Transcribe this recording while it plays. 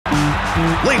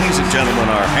Ladies and gentlemen,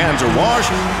 our hands are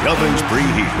washed, the oven's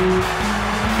preheated.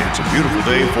 It's a beautiful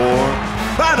day for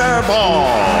batter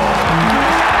ball.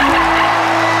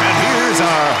 And here's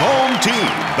our home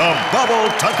team, the Bubble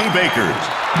Tucky Bakers.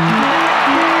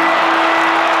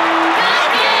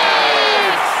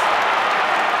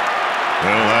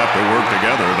 They'll have to work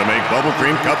together to make bubble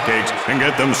cream cupcakes and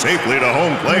get them safely to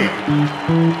home plate.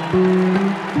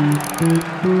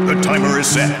 The timer is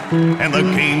set, and the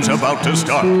game's about to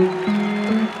start.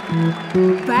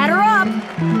 Batter up!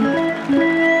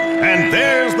 And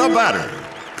there's the batter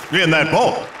in that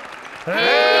bowl.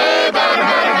 Hey,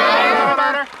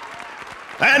 batter!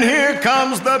 And here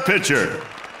comes the pitcher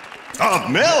of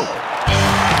milk.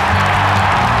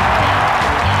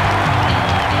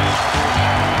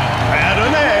 And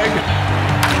an egg.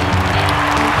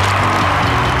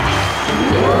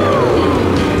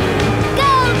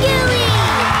 Go, Gilly!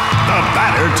 The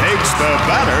batter takes the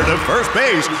batter to first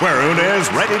base, where Una is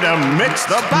ready to mix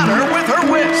the batter with her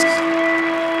whisks.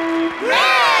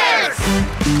 Mix!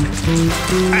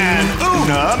 And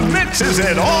Una mixes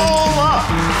it all up.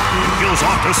 Gil's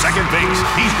off to second base.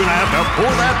 He's gonna have to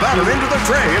pour that batter into the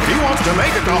tray if he wants to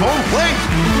make it to home plate.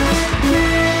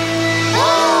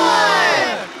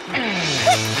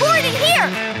 Quick, pour it in here!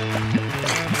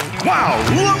 Wow,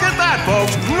 look at that,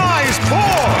 folks. Nice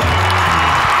pour.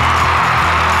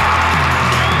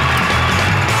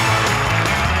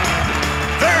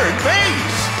 Third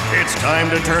base. It's time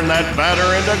to turn that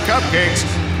batter into cupcakes.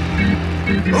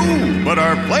 Ooh, but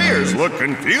our players look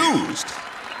confused.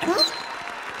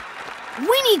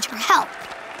 We need your help.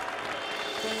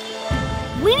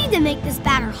 We need to make this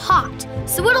batter hot,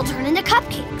 so it'll turn into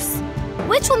cupcakes.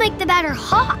 Which will make the batter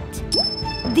hot?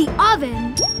 The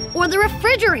oven or the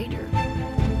refrigerator?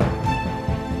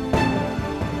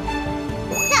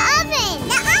 The oven!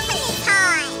 The oven is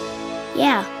hot!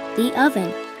 Yeah, the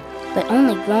oven. But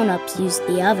only grown-ups use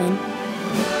the oven.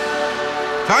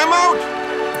 Time out!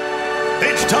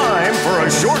 It's time for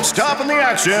a short stop in the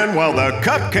action while the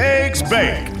cupcakes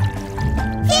bake.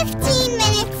 15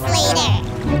 minutes later.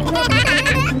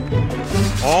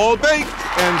 All baked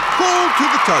and cool to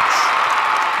the touch.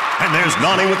 And there's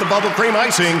Nani with the bubble cream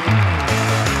icing.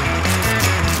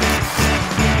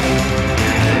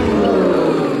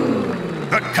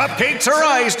 The cupcakes are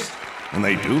iced, and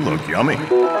they do look yummy.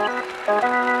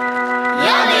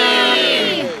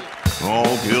 Yummy!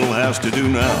 All Gil has to do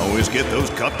now is get those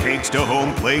cupcakes to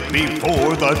home plate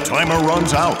before the timer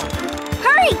runs out.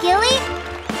 Hurry, Gilly!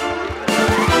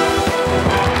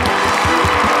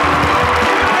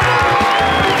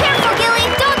 Careful, Gilly!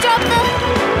 Don't drop them!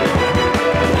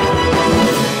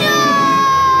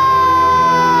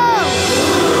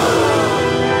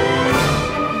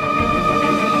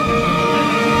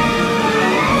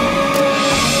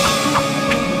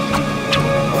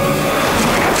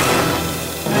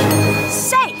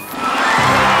 Safe!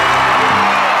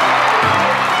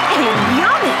 And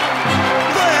yummy!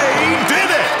 They did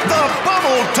it! The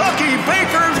Bubble Tucky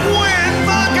Bakers win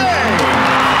the game!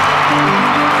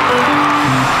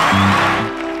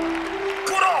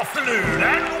 Good afternoon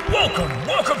and welcome,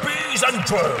 worker bees and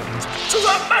drones, to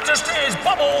Her Majesty's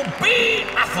Bubble Bee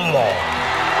Athlon.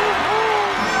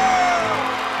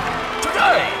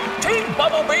 Today, Team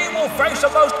Bumblebee will face a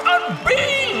most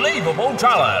unbelievable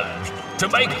challenge to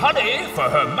make honey for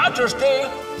Her Majesty,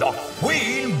 the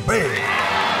Queen Bee.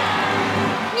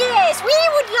 Yes, we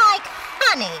would like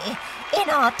honey in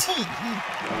our tea.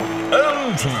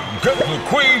 And to get the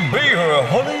Queen Bee her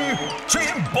honey,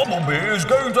 Team Bumblebee is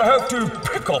going to have to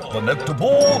pick up the nectar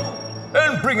ball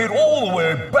and bring it all the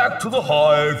way back to the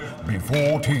hive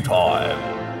before tea time.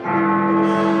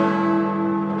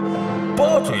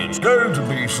 But it's going to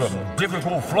be some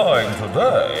difficult flying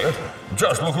today.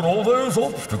 Just look at all those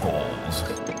obstacles.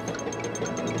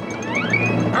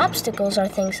 Obstacles are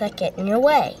things that get in your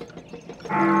way.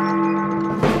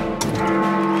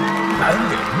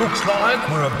 And it looks like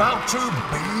we're about to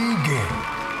begin.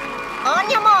 On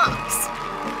your marks.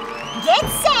 Get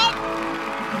set.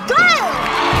 Go!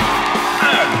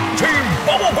 And Team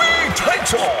Bumblebee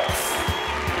takes off.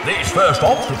 These first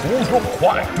obstacles look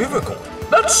quite difficult.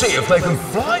 Let's see if they can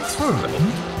fly through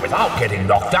them without getting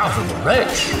knocked out of the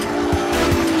ledge.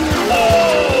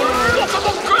 Oh, look at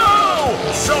them go!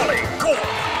 Jolly good.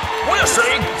 We're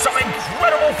seeing some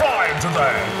incredible flying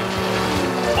today.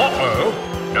 Uh-oh.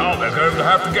 Now they're going to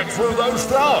have to get through those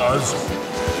flowers.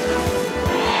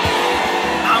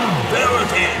 And there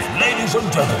it is, ladies and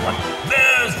gentlemen.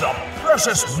 There's the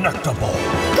precious nectar ball.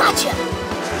 Gotcha!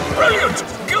 Brilliant!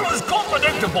 Gil has got the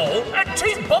nectar ball, and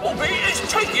Team Bumblebee is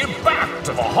taking it back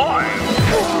to the hive.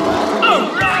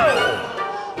 Oh no!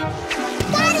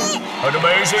 Got it! An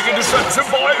amazing interception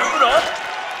by Una.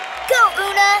 Go,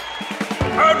 Una!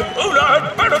 And Una had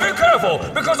better be careful,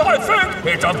 because I think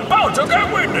it's about to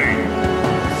get windy.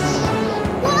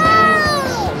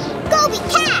 Whoa! Goby,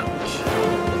 catch!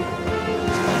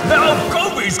 Now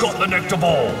Goby's got the nectar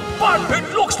ball, but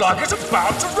it looks like it's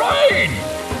about to rain.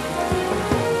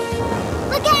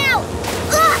 Look out!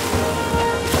 Ugh!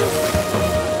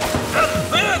 And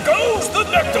there goes the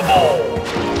nectar ball.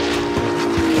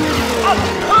 A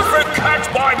perfect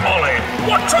catch by Molly.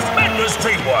 What tremendous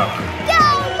teamwork. Go,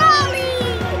 Molly!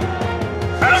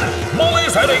 And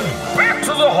Molly's heading back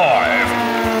to the hive.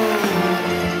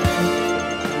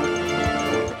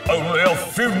 Only a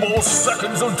few more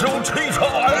seconds until tea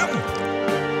time.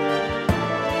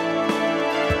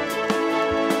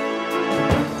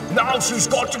 Now she's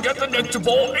got to get the nectar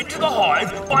ball into the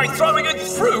hive by throwing it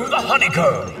through the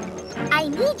honeycomb. I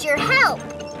need your help.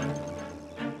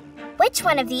 Which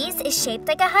one of these is shaped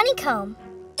like a honeycomb?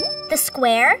 The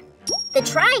square, the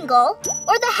triangle,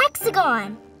 or the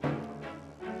hexagon?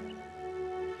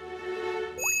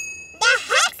 The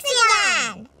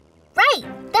hexagon! Right,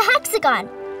 the hexagon.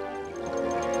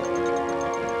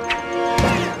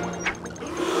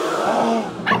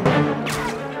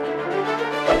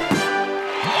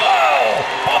 Wow!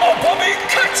 Bubble Guppies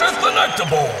catches the nectar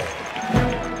ball.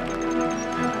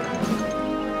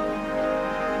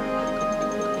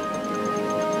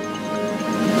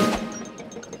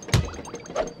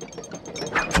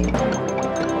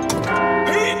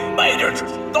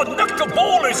 The nectar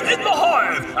ball is in the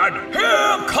hive, and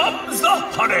here comes the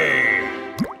honey!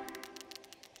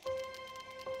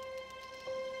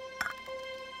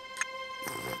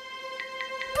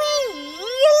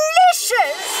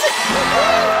 Delicious!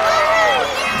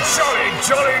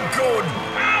 Jolly good!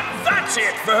 And that's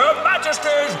it for Her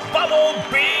Majesty's Bubble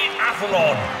Bee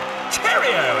Athlon!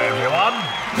 Cheerio, everyone!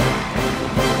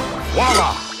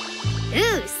 Voila!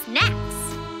 Ooh, snacks.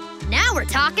 Now we're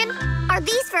talking. Are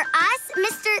these for us,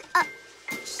 Mr.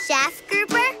 Chef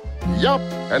Grouper? Yup,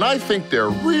 and I think they're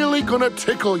really gonna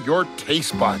tickle your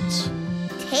taste buds.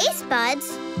 Taste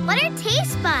buds? What are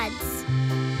taste buds?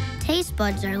 Taste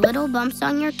buds are little bumps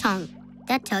on your tongue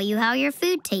that tell you how your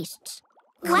food tastes.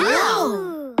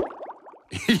 Wow!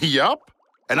 Yup,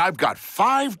 and I've got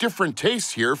 5 different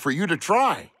tastes here for you to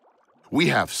try. We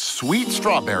have sweet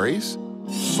strawberries,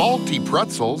 salty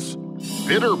pretzels,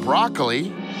 bitter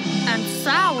broccoli, And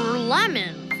sour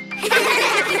lemon.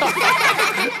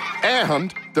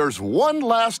 and there's one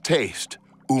last taste,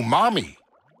 umami.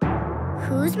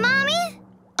 Who's mommy?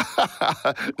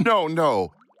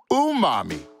 No,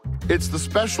 umami. It's the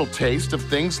special taste of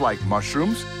things like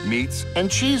mushrooms, meats, and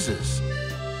cheeses.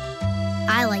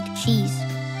 I like cheese.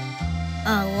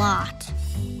 A lot.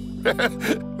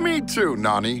 Me too,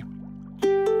 Nani.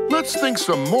 Let's think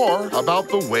some more about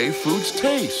the way foods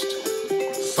taste.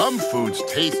 Some foods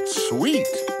taste sweet,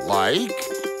 like...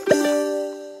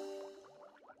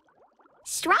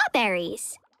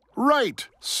 Strawberries. Right,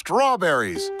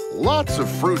 strawberries. Lots of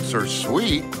fruits are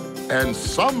sweet, and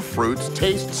some fruits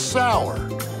taste sour,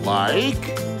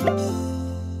 like...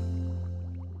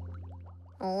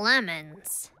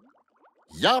 Lemons.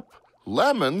 Yup,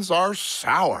 lemons are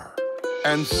sour.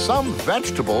 And some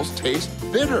vegetables taste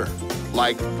bitter,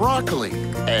 like broccoli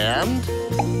and...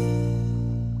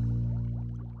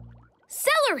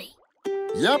 Celery.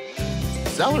 Yep,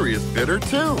 celery is bitter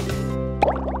too.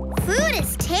 Food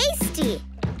is tasty.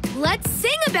 Let's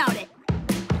sing about it.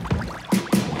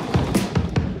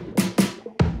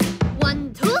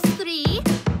 1, 2, 3.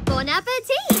 Bon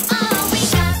appetit. Oh, we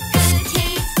got good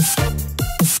taste.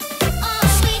 Oh,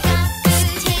 we got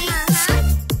good taste.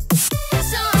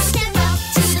 So step up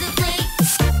to the plate.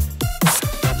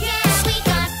 Yeah, we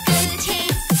got good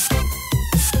taste.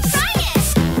 Try it.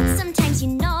 Sometimes you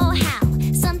know how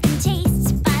something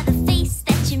tastes by the face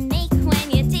that you make when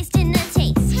you're tasting the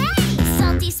taste.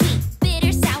 Salty, sweet,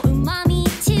 bitter, sour, umami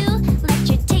too. Let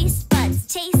your taste buds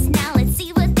taste. Now let's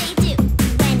see what they do.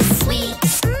 When it's sweet,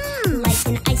 like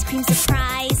an ice cream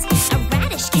surprise. A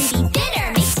radish can be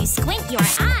bitter, makes you squint your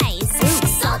eyes.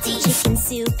 Salty chicken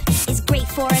soup is great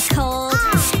for a cold.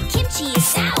 Kimchi is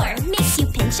sour, makes you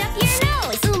pinch up your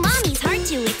nose. Umami's hard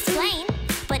to explain,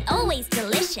 but always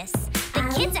delicious. The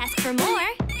kids ask for more,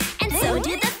 and so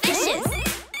do the fishes. More.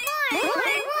 Oh,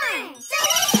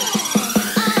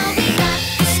 we got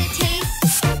good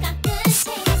taste. Got good taste.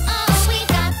 Oh, we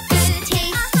got good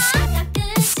taste. Got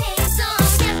good taste. So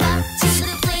step up to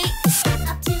the plate.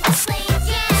 Up to the plate.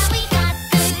 Yeah, we got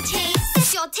good taste.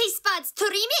 Set your taste buds to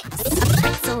remix. A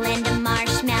pretzel and a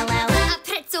marshmallow. A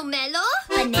pretzel mellow.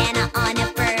 Banana on a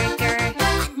burger.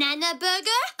 Banana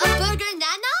burger. A burger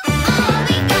nana. Oh,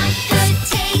 we got good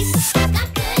taste.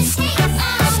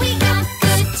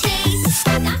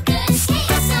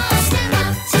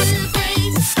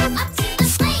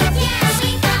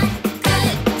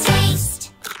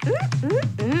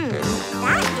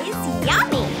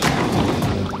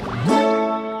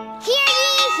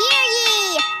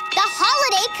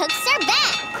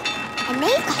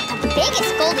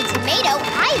 golden tomato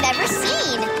I've ever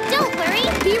seen. Don't worry.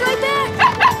 Be right back.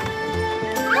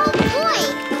 Oh, boy.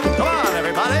 Come on,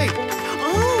 everybody.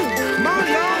 Come on,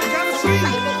 y'all, gotta see.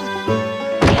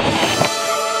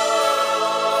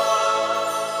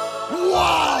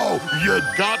 Wow! You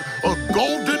got a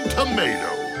golden tomato.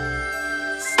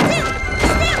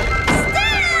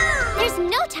 There's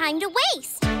no time to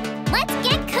waste. Let's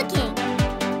get cooking.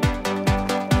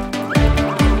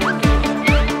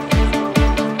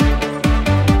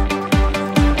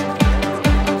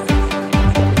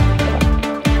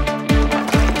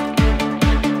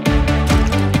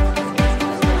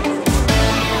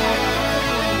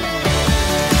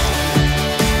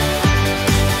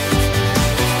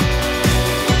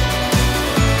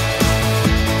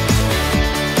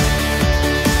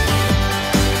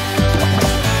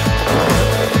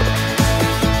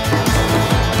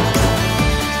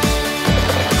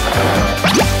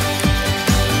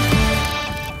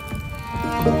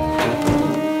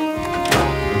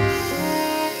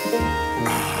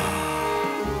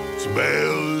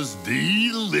 Smells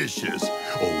delicious.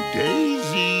 Oh,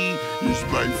 Daisy is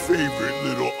my favorite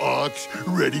little ox,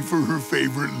 ready for her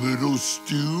favorite little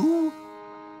stew.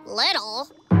 Little.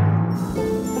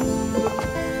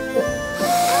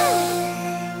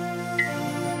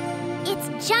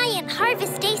 It's giant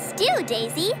Harvest Day stew,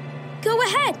 Daisy. Go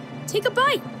ahead. Take a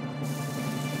bite.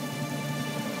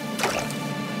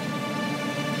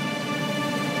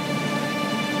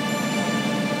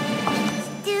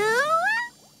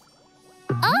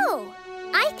 Oh,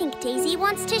 I think Daisy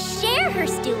wants to share her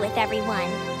stew with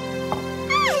everyone.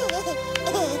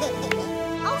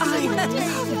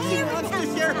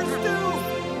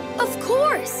 Of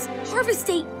course. Harvest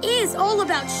Day is all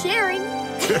about sharing.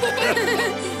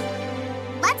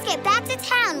 Let's get back to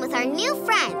town with our new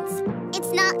friends.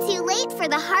 It's not too late for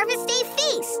the Harvest Day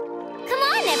feast. Come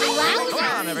on, everyone. Come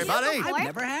on, everybody. I've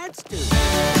never had stew.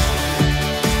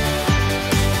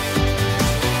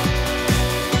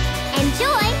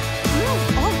 Enjoy.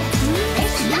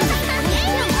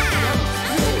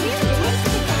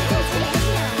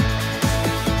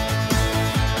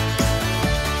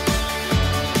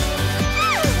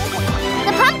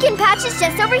 The pumpkin patch is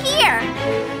just over here.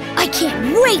 I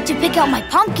can't wait to pick out my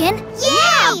pumpkin.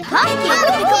 Yeah, pumpkin. I'm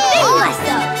gonna pick a big one.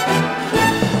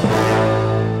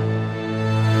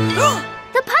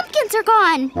 The pumpkins are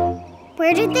gone.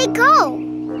 Where did they go?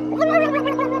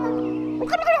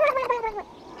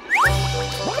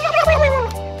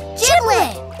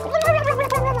 Giblet!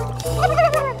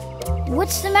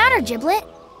 What's the matter, Giblet?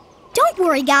 Don't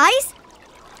worry, guys.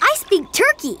 I speak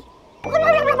turkey.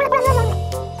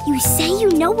 You say you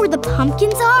know where the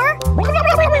pumpkins are?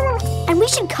 And we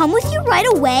should come with you right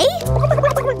away?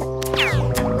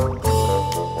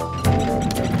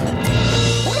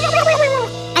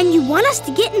 And you want us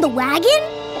to get in the wagon?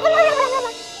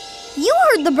 You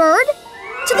heard the bird.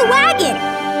 To the wagon.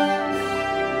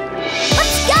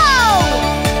 Let's go!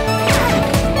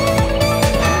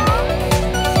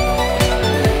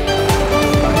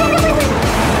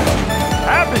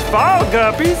 Happy fall,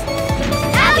 Guppies!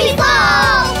 Happy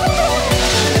fall!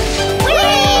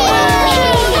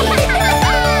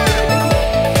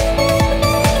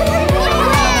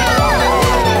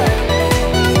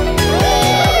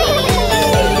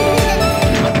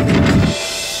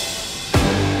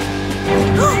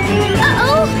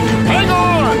 Hang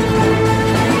on!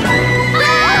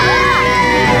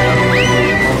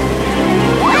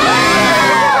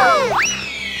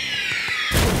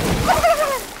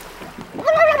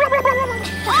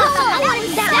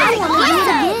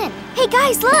 Hey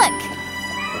guys, look!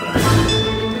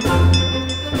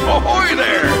 Ahoy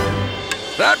there!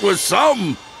 That was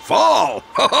some fall!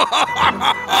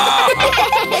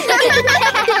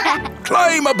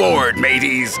 Climb aboard,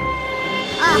 mateys!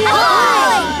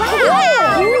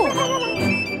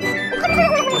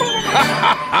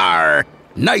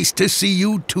 Nice to see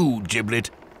you too,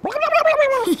 Giblet.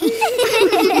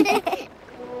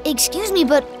 Excuse me,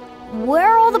 but where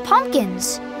are all the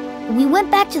pumpkins? We went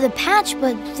back to the patch,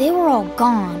 but they were all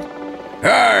gone.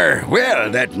 Well,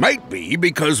 that might be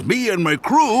because me and my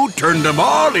crew turned them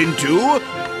all into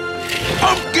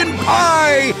pumpkin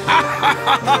pie!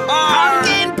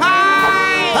 Pumpkin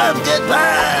pie! Pumpkin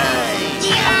pie!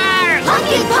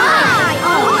 Pumpkin pie!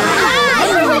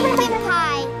 Pumpkin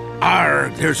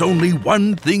pie! There's only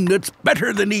one thing that's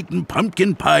better than eating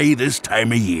pumpkin pie this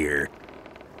time of year.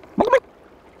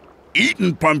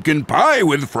 Eating pumpkin pie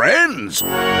with friends.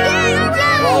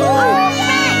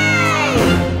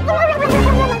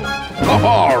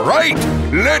 All right,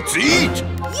 let's eat.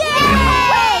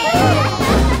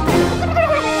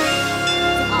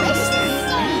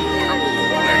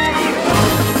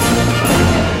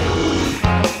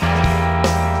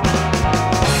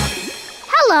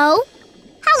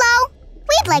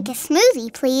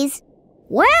 please.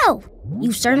 Well,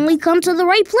 you've certainly come to the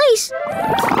right place.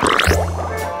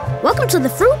 Welcome to the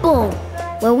Fruit Bowl,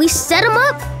 where we set them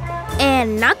up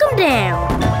and knock them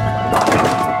down.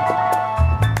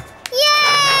 Yay!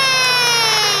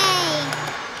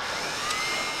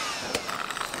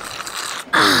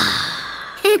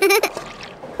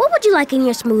 What would you like in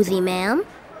your smoothie, ma'am?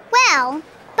 Well,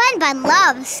 Bun Bun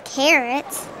loves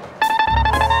carrots.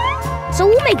 So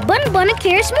we'll make Bun Bun a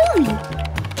carrot smoothie.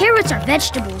 Carrots are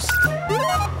vegetables.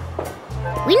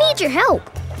 We need your help.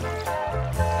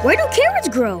 Where do carrots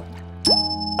grow?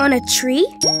 On a tree?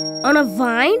 On a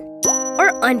vine? Or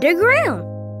underground?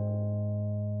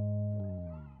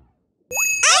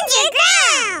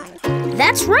 Underground!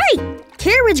 That's right!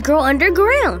 Carrots grow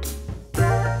underground.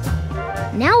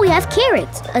 Now we have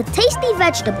carrots, a tasty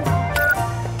vegetable.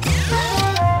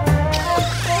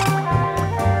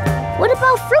 What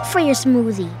about fruit for your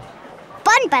smoothie?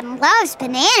 Bun Bun loves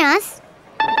bananas.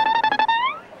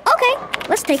 Okay,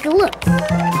 let's take a look.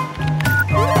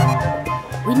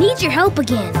 We need your help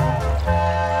again.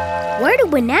 Where do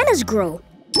bananas grow?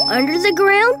 Under the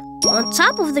ground, on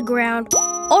top of the ground,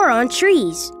 or on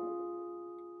trees?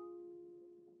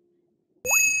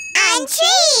 On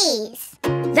trees!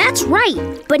 That's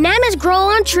right! Bananas grow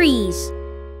on trees.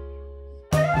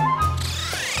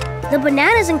 The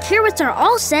bananas and carrots are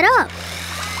all set up.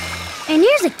 And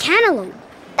here's a cantaloupe.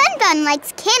 Bun Bun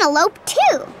likes cantaloupe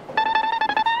too.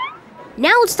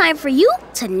 Now it's time for you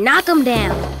to knock them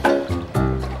down.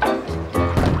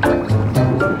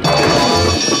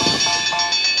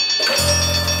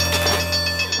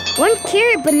 One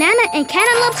carrot, banana, and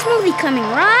cantaloupe smoothie coming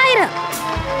right up.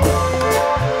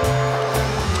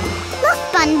 Look,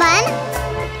 Bun Bun.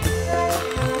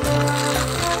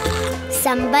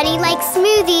 Somebody likes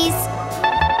smoothies.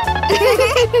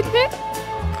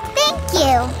 Thank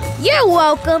you. You're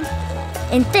welcome.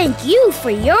 And thank you for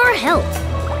your help.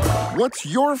 What's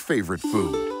your favorite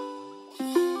food?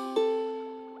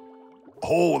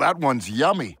 Oh, that one's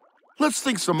yummy. Let's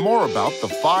think some more about the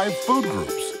 5 food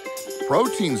groups.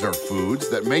 Proteins are foods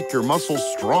that make your muscles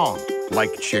strong,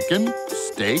 like chicken,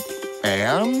 steak,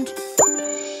 and...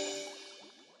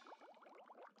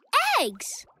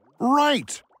 Eggs.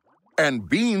 Right. And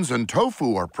beans and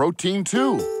tofu are protein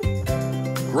too.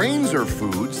 Grains are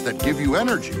foods that give you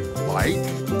energy, like...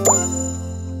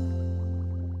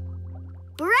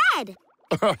 Bread.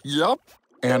 Yup.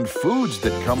 And foods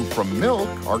that come from milk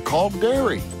are called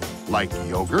dairy, like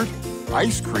yogurt,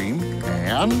 ice cream,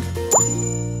 and...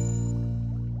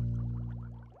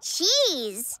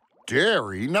 Cheese.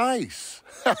 Dairy nice.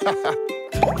 The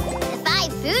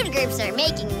 5 food groups are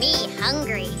making me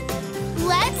hungry.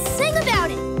 Let's sing about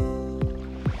it.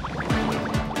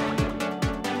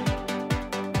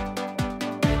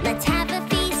 Let's have a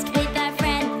feast with our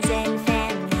friends and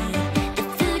family. The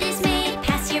food is made,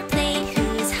 pass your plate,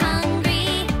 who's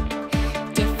hungry?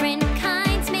 Different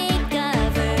kinds make a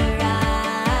variety.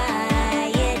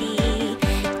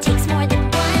 Takes more than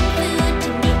one food to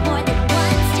make more than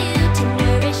one stew, to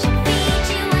nourish and feed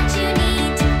you what you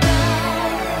need to grow.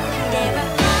 There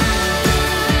are 5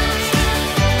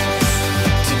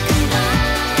 to combine.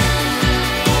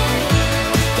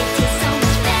 They taste so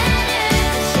much better,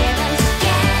 share them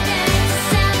together to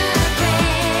celebrate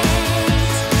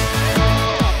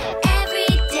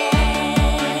every day.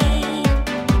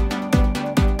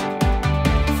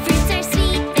 Fruits are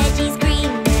sweet, veggies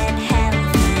green and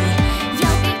healthy.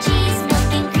 Yogurt, cheese, milk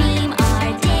and cream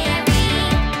are dairy.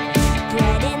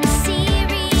 Bread and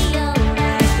cereal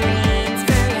are grains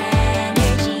for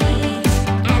energy.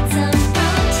 Add some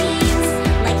proteins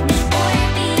like meat or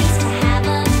beans to have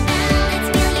a balanced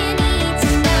meal you need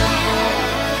to know.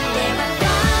 There are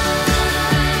 5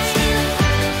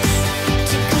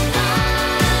 to combine.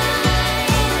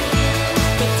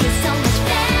 They taste so much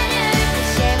better,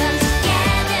 share them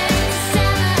together to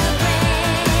celebrate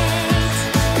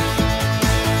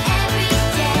every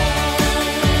day.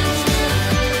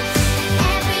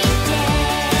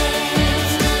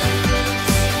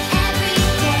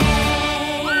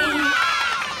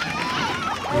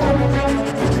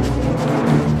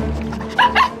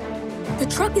 The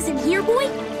truck isn't here, boy?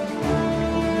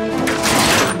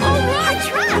 All right,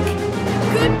 truck!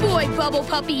 Good boy, Bubble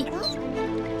Puppy.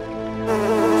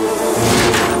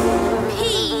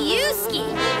 Hey, Yuski!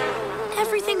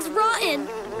 Everything's rotten.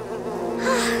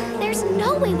 There's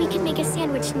no way we can make a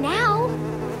sandwich now.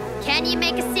 Can you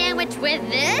make a sandwich with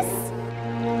this?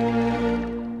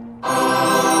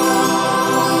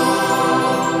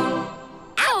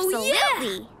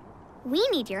 Absolutely. We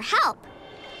need your help.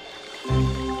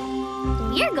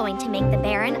 We're going to make the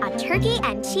Baron a turkey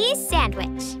and cheese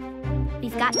sandwich.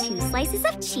 We've got 2 slices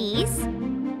of cheese,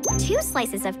 2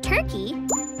 slices of turkey,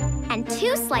 and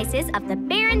 2 slices of the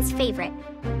Baron's favorite,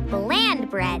 bland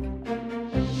bread.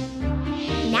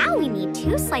 Now we need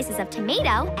 2 slices of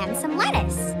tomato and some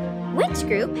lettuce. Which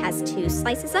group has 2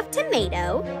 slices of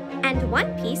tomato and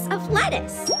 1 piece of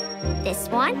lettuce? This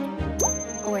one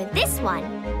or this one?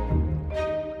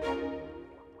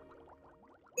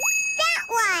 That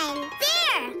one!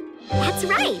 There! That's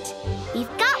right.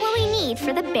 We've got what we need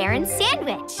for the Baron's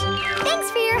sandwich.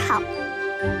 Thanks for your help.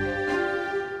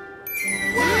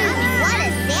 What a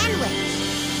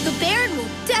sandwich! The Baron will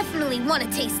definitely want to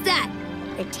taste that.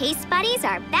 The Taste Buddies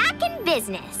are back in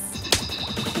business.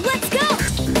 Let's go!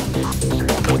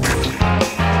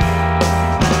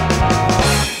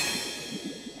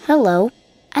 Hello.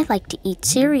 I like to eat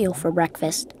cereal for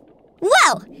breakfast.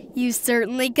 Well, you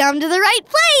certainly come to the right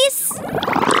place.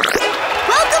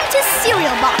 Welcome to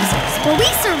Cereal Boxers, where we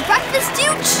serve breakfast to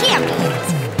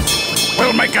champions.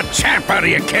 We'll make a champ out of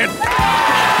you, kid.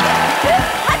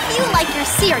 How do you like your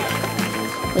cereal?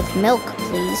 With milk,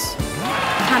 please.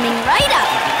 Coming right up.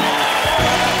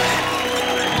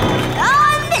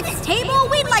 On this table,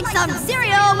 we'd like some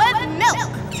cereal with milk.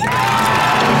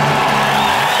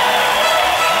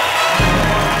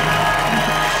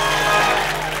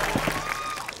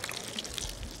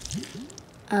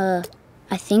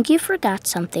 I think you forgot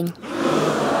something.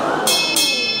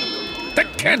 The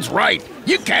kid's right.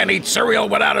 You can't eat cereal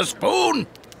without a spoon.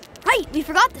 Right, we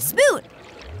forgot the spoon.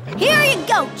 Here you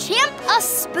go, champ, a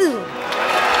spoon.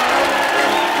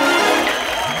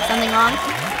 Something wrong?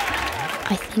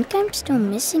 I think I'm still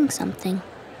missing something.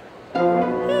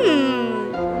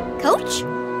 Coach?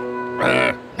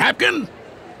 Napkin?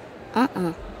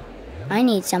 I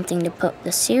need something to put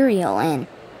the cereal in,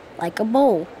 like a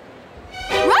bowl.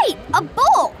 Right, a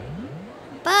bowl.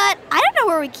 But I don't know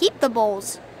where we keep the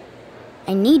bowls.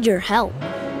 I need your help.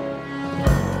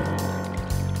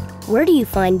 Where do you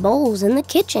find bowls in the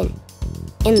kitchen?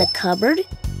 In the cupboard?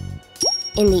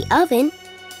 In the oven?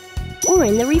 Or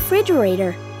in the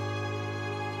refrigerator?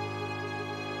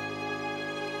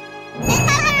 The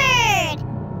cupboard!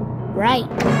 Right.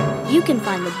 You can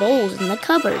find the bowls in the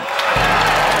cupboard. And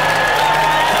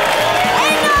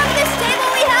on this table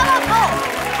we have a bowl.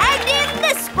 And in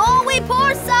this bowl we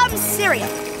pour some cereal.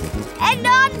 And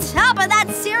on top of that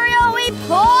cereal we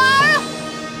pour...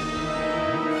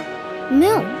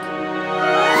 Milk.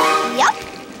 Yup.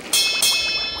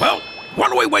 Well,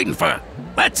 what are we waiting for?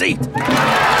 Let's eat.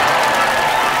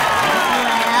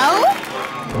 Well...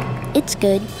 It's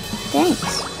good.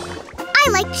 Thanks. I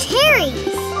like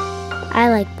cherries. I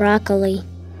like broccoli.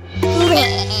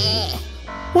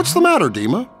 What's the matter,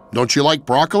 Dima? Don't you like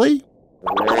broccoli?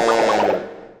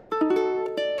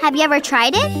 Have you ever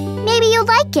tried it? Maybe you'll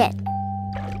like it.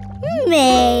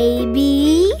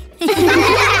 Maybe.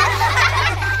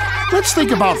 Let's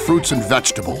think about fruits and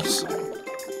vegetables.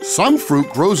 Some fruit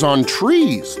grows on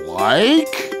trees,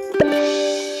 like...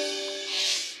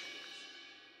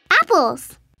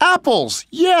 Apples. Apples,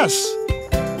 yes.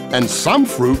 And some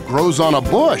fruit grows on a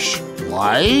bush,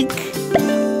 like...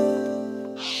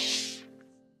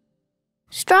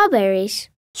 Strawberries.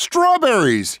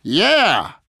 Strawberries,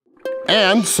 yeah.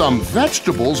 And some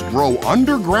vegetables grow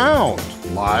underground,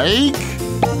 like...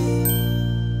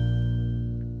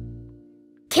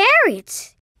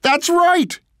 Carrots. That's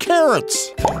right,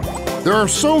 carrots. There are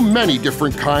so many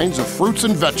different kinds of fruits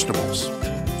and vegetables.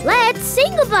 Let's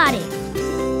sing about it.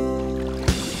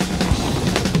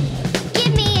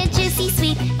 Give me a juicy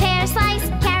sweet pear slice,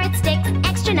 carrot sticks,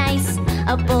 extra nice.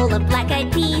 A bowl of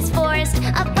black-eyed peas, forest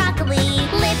of broccoli.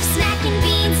 Lip smacking,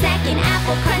 bean snacking,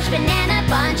 apple crunch, banana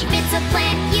bunch. If it's a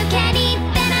plant you can't eat,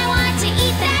 then I want to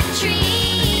eat that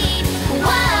tree.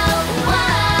 Whoa,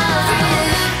 whoa.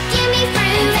 Fruit, give me fruit.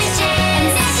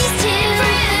 And veggies too.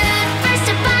 Fruit, first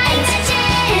a bite.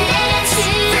 And then a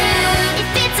chew. Fruit,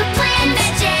 if it's a plant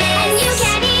and you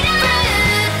can't eat 'em.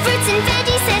 Fruits and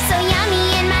veggies, they're so yummy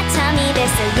in my tummy.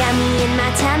 They're so yummy in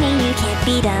my tummy, you can't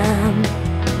beat 'em.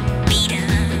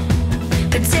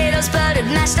 Potatoes, buttered,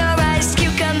 mashed or rice,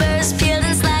 cucumbers, peeled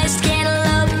and sliced,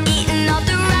 cantaloupe, eaten off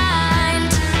the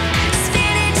rind.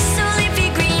 Spinach, so leafy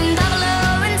green,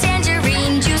 buffalo and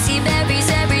tangerine, juicy berries,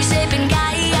 every shape and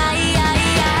kind.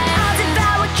 I'll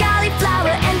devour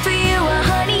cauliflower, and for you a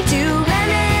honeydew,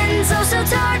 lemons, oh so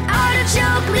tart,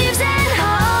 artichoke, leaves and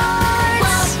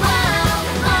hearts. Whoa,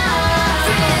 whoa.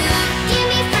 Fruit, give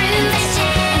me fruit. And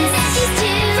veggies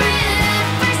too. Fruit,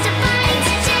 first a bite.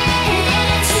 And then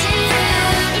a chew.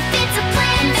 If it's a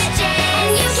plant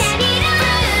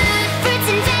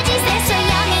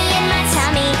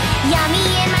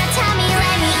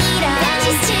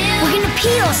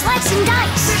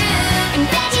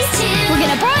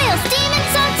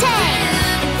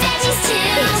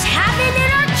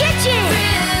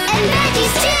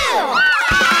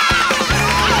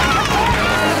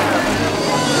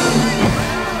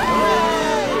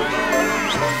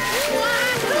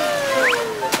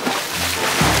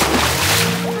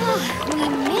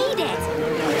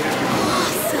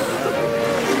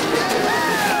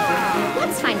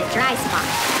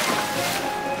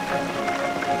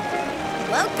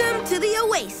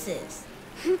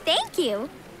you.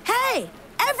 Hey,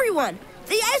 everyone!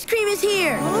 The ice cream is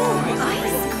here!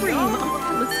 Ice cream. Oh,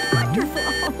 that looks wonderful.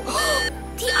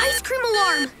 The ice cream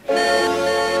alarm!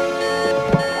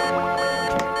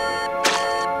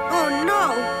 Oh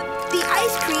no! The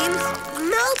ice cream's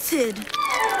melted!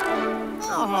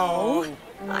 Oh,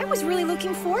 I was really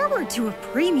looking forward to a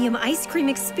premium ice cream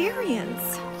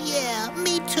experience. Yeah,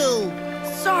 me too.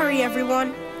 Sorry,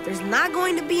 everyone. There's not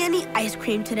going to be any ice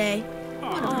cream today.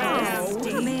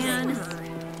 Oh, man.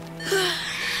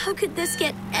 How could this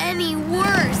get any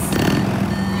worse?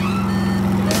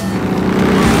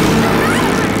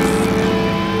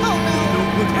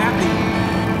 Don't look happy.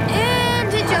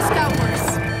 And it just got worse.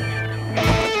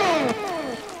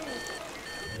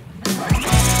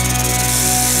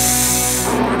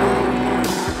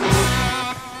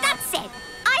 That's it.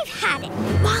 I've had it.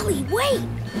 Molly, wait!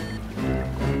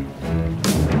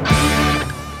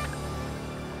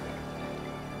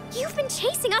 You've been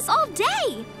chasing us all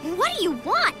day. What do you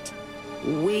want?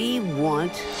 We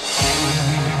want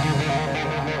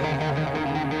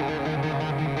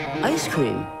ice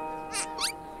cream.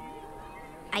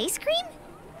 Ice cream?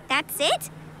 That's it?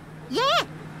 Yeah,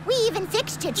 we even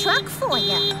fixed your truck for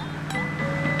you.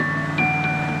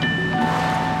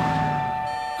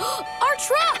 Our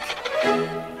truck!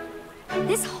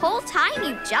 This whole time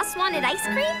you just wanted ice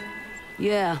cream?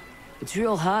 Yeah, it's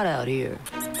real hot out here.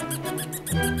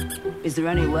 Is there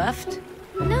any left?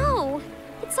 No,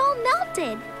 it's all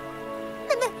melted.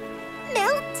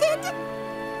 Melted?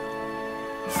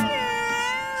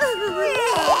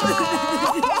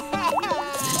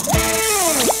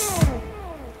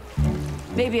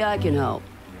 Maybe I can help.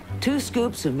 2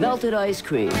 scoops of melted ice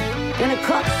cream. In a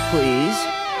cup, please.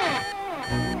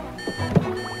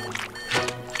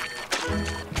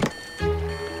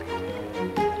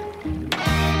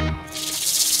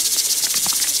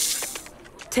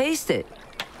 Taste it.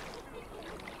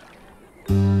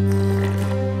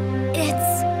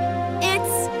 It's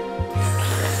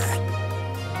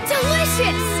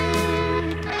delicious!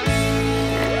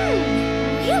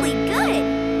 Really good.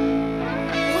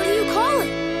 What do you call it?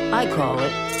 I call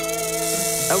it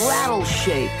a rattle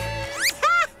shake.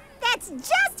 That's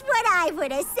just what I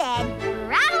would have said.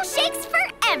 Rattle shakes for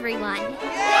everyone.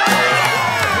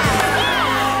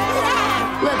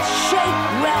 Let's shake,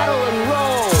 rattle, and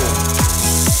roll.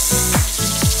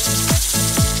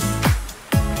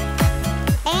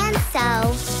 And so,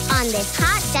 on this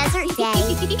hot desert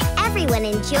day, everyone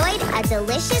enjoyed a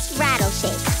delicious rattle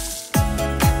shake.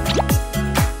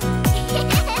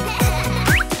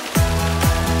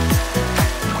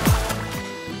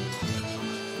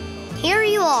 Here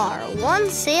you are, one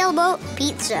sailboat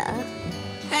pizza.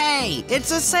 Hey,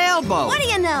 it's a sailboat. What do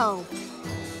you know?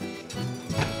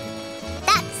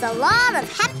 That's a lot of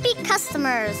happy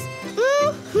customers.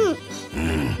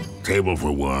 Table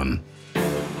for one.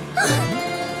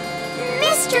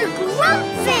 Mr.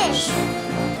 Grumpfish!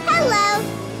 Hello.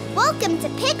 Welcome to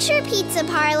Picture Pizza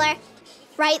Parlor.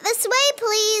 Right this way,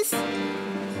 please.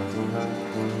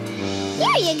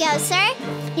 Here you go, sir.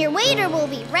 Your waiter will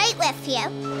be right with you.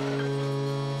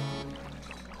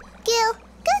 Gil,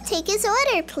 go take his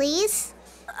order, please.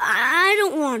 I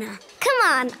don't wanna. Come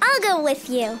on, I'll go with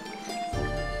you.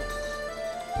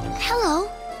 Hello.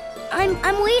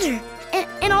 I'm waiter,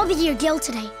 and I'll be your Gil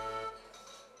today.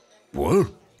 What?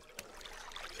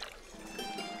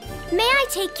 May I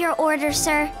take your order,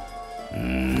 sir? I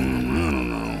don't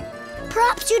know.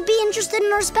 Perhaps you'd be interested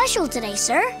in our special today,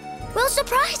 sir. We'll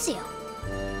surprise you.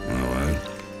 Well,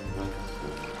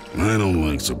 I don't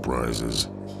like surprises.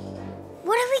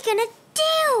 What are we gonna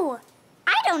do?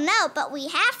 I don't know, but we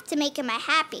have to make him a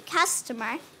happy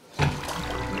customer.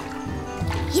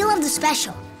 He'll love the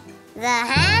special. The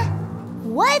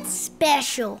What's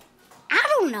special? I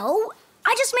don't know.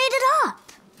 I just made it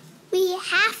up. We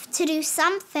have to do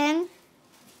something.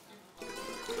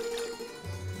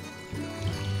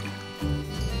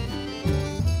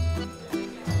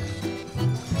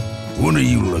 What are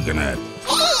you looking at?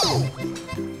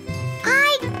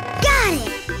 I got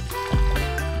it!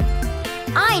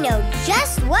 I know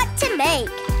just what to make.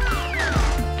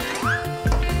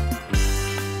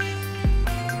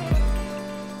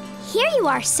 Here you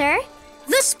are, sir.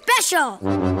 The special!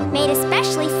 Made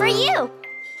especially for you.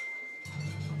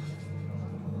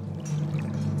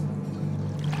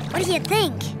 What do you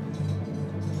think?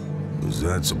 Is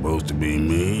that supposed to be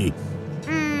me?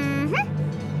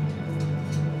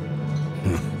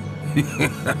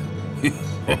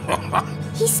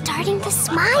 He's starting to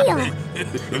smile.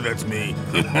 That's me.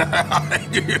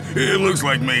 It looks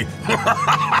like me.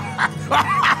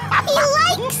 He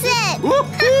likes it!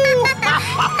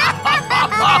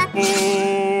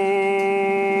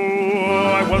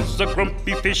 was a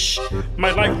grumpy fish.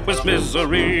 My life was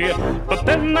misery. But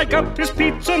then I got this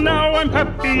pizza, now I'm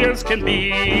happy as can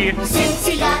be. Since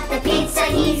he got the pizza,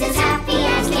 he's as happy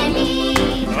as can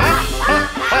be.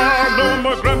 No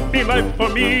more grumpy life for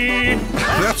me.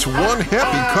 That's one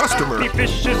happy customer. Happy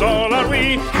fish is all are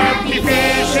we. Happy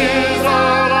fish is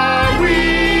all are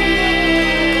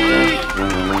we.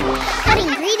 What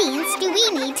ingredients do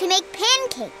we need to make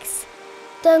pancakes?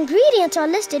 The ingredients are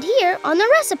listed here on the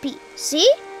recipe. See?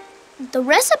 The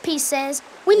recipe says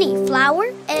we need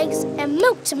flour, eggs, and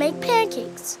milk to make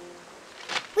pancakes.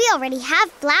 We already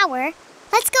have flour.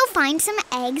 Let's go find some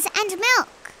eggs and milk.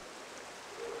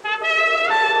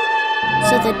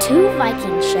 So the two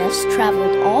Viking chefs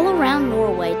traveled all around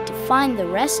Norway to find the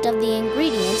rest of the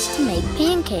ingredients to make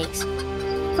pancakes.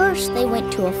 First, they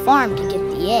went to a farm to get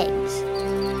the eggs.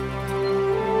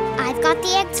 I've got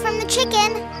the eggs from the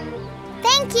chicken.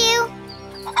 Thank you.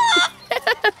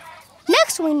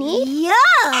 Next we need...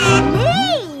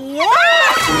 Yummy!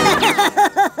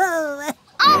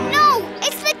 Oh no!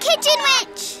 It's the kitchen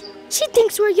witch! She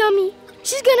thinks we're yummy.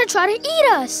 She's gonna try to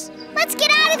eat us. Let's get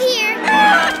out of here!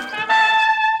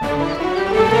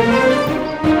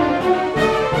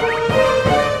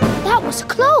 That was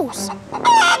close.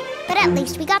 But at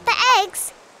least we got the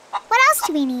eggs. What else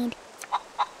do we need?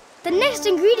 The next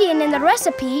ingredient in the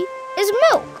recipe is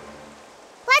milk.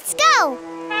 Let's go!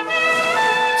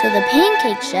 So the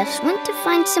pancake chefs went to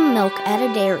find some milk at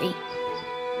a dairy.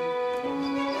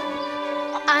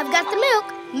 I've got the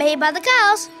milk made by the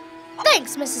cows.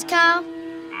 Thanks, Mrs. Cow.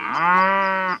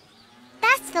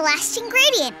 That's the last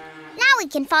ingredient. Now we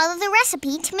can follow the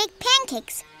recipe to make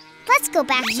pancakes. Let's go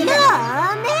back to the...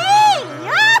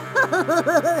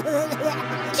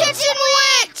 Kitchen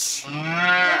witch!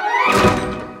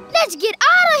 Let's get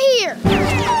out of here!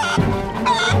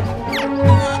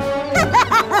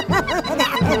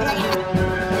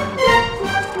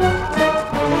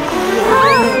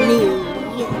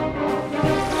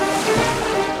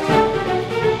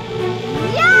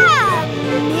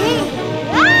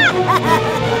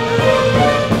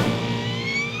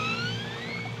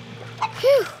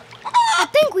 Phew, I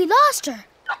think we lost her.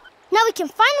 Now we can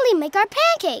finally make our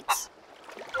pancakes.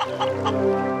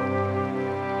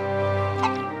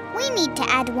 We need to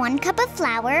add 1 cup of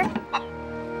flour,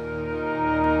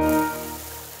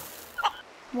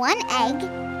 1 egg,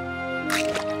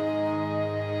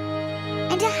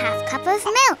 and a half cup of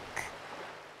milk.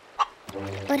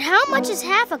 But how much is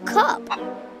half a cup?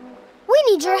 We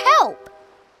need your help.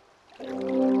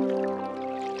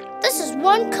 This is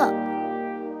 1 cup.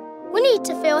 We need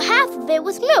to fill half of it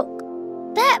with milk.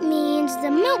 That means the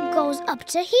milk goes up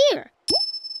to here,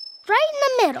 right in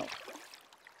the middle.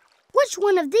 Which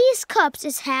one of these cups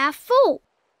is half full?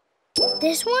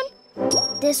 This one, or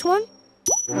this one?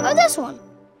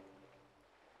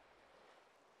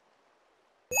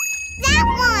 That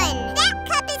one! That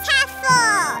cup is half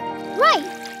full! Right,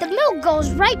 the milk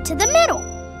goes right to the middle.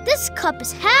 This cup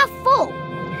is half full.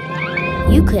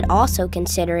 You could also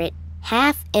consider it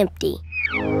half empty.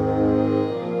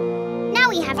 Now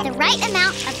we have the right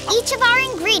amount of each of our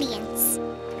ingredients.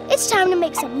 It's time to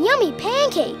make some yummy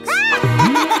pancakes.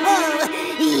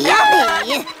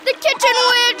 Yummy! The kitchen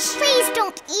witch! Please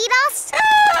don't eat us.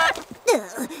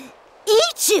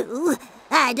 Eat you?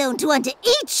 I don't want to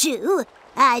eat you.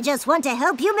 I just want to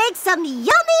help you make some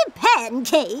yummy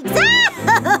pancakes.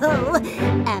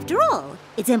 After all,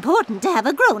 it's important to have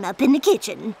a grown-up in the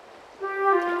kitchen.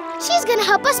 She's gonna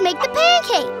help us make the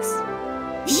pancakes.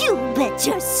 You bet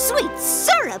your sweet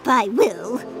syrup I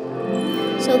will.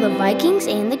 So the Vikings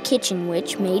and the kitchen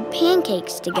witch made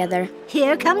pancakes together.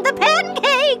 Here come the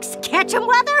pancakes. Catch 'em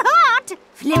while they're hot.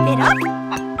 Flip it up,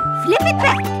 flip it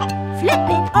back, flip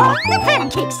it on the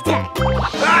pancake stack.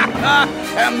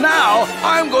 And now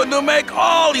I'm going to make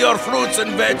all your fruits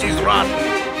and veggies rotten.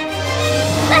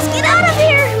 Let's get out of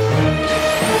here!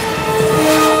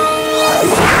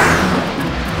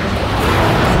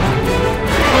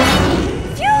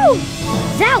 Phew!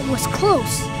 That was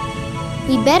close.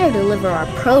 We better deliver our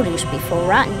produce before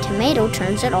Rotten Tomato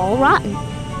turns it all rotten.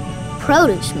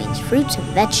 Produce means fruits and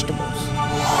vegetables.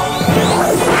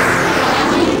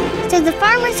 So the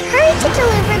farmers hurried to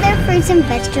deliver their fruits and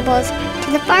vegetables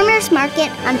to the farmers'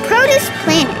 market on Produce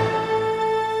Planet.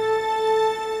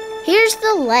 Here's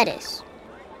the lettuce.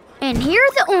 And here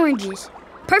are the oranges,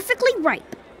 perfectly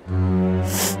ripe.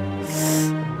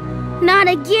 Not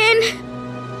again.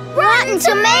 Rotten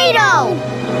Tomato!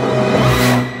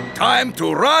 Time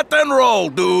to rot and roll,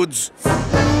 dudes.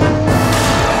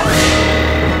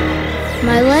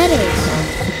 My lettuce.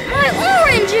 My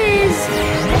oranges!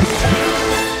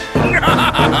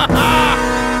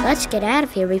 Let's Let's get out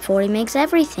of here before he makes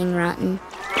everything rotten.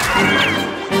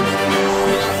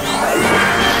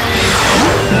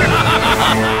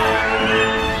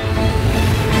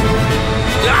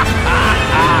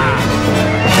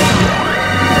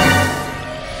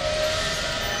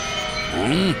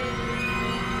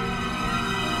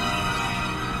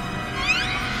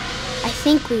 I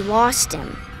think we lost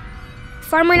him.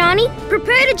 Farmer Nani,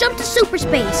 prepare to jump to super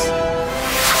space.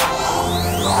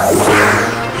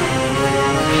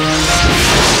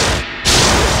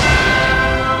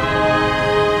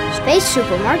 Space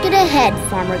supermarket ahead,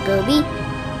 Farmer Goby.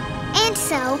 And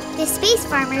so, the space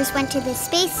farmers went to the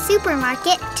space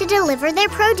supermarket to deliver their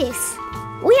produce.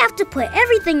 We have to put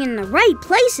everything in the right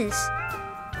places.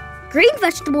 Green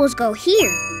vegetables go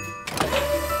here.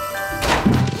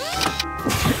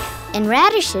 And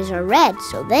radishes are red,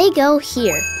 so they go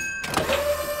here.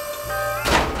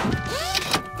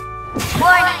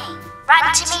 Warning!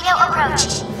 Rotten tomato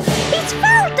approaching. He's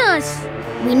found us!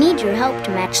 We need your help to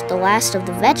match the last of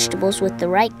the vegetables with the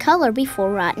right color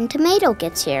before Rotten Tomato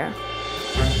gets here.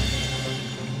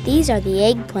 These are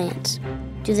the eggplants.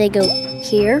 Do they go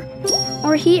here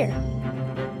or here? Here!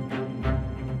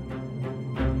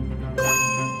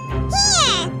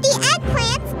 The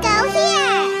eggplants go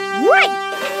here! Right!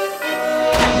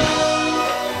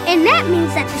 And that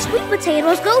means that the sweet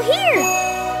potatoes go here.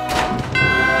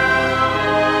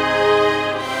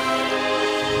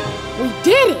 We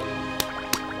did it!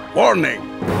 Warning!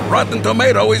 Rotten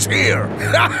tomato is here!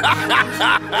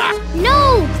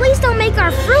 No! Please don't make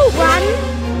our fruit rotten!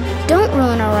 Don't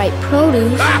ruin our ripe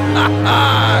produce.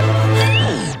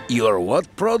 Your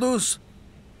what produce?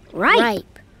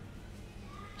 Ripe.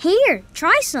 Here,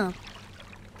 try some.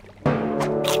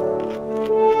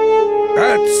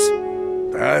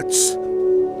 That's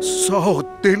so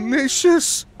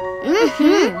delicious.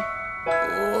 Mm-hmm.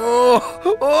 Oh,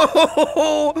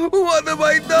 what have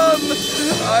I done?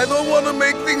 I don't want to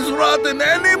make things rotten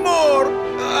anymore.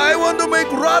 I want to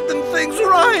make rotten things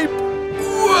ripe.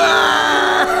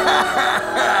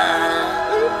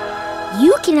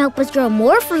 You can help us grow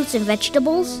more fruits and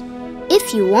vegetables,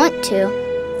 if you want to.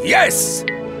 Yes!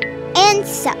 And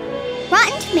so,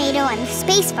 Rotten Tomato and the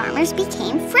space farmers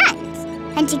became friends.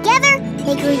 And together,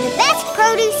 they grew the best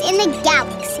produce in the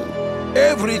galaxy.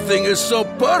 Everything is so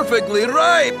perfectly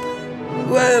ripe.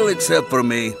 Well, except for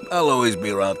me. I'll always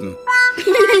be rotten.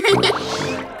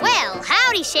 Well,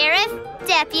 howdy, Sheriff.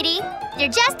 Deputy, you're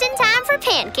just in time for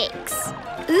pancakes.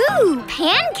 Ooh,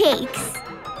 pancakes.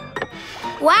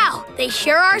 Wow, they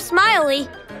sure are smiley.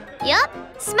 Yup,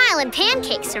 smiling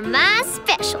pancakes are my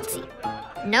specialty.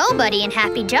 Nobody in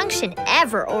Happy Junction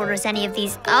ever orders any of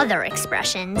these other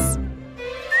expressions.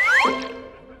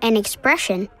 An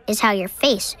expression is how your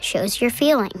face shows your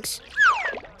feelings.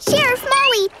 Sheriff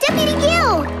Molly, Deputy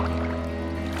Gil!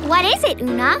 What is it,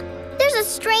 Una? There's a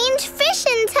strange fish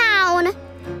in town.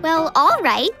 Well, all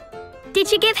right.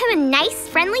 Did you give him a nice,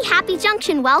 friendly Happy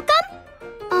Junction welcome?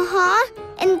 Uh-huh.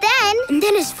 And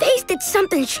then his face did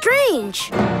something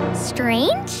strange.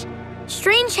 Strange?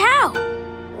 Strange how?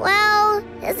 Well,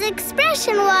 his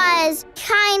expression was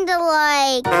kinda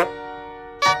like...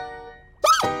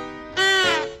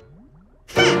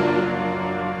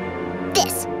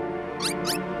 this.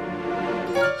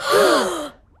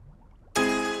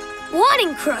 What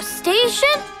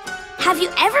crustacean? Have you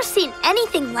ever seen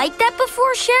anything like that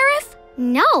before, Sheriff?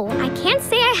 No, I can't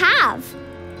say I have.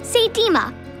 Say,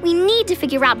 Dima, we need to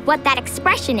figure out what that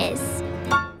expression is.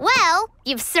 Well,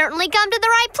 you've certainly come to the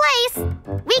right place.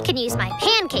 We can use my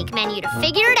pancake menu to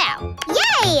figure it out.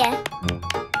 Yay!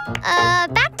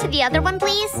 Back to the other one,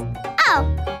 please. Oh.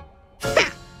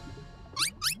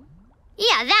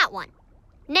 Yeah, that one.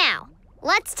 Now,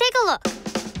 let's take a look.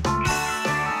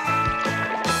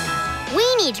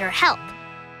 We need your help.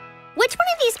 Which one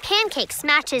of these pancakes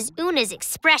matches Una's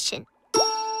expression?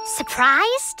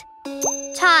 Surprised?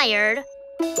 Tired?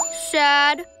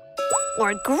 Sad?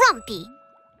 Or grumpy?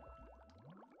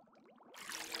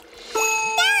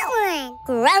 That one!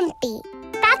 Grumpy.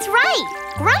 That's right,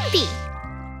 grumpy.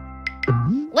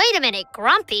 Wait a minute,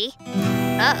 grumpy?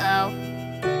 Uh-oh.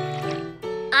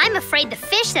 I'm afraid the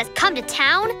fish that's come to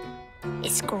town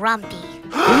is grumpy.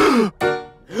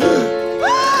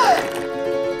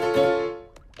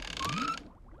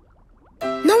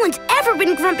 No one's ever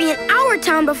been grumpy in our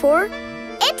town before.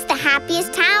 It's the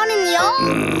happiest town in the old...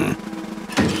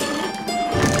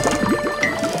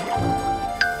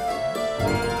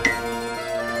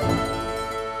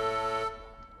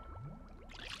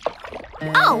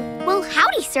 Oh, well,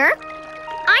 howdy, sir.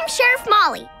 I'm Sheriff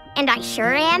Molly, and I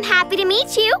sure am happy to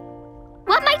meet you.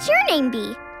 What might your name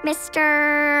be,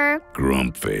 Mr...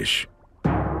 Grumpfish.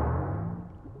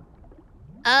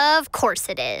 Of course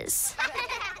it is.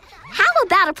 How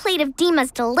about a plate of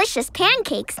Dima's delicious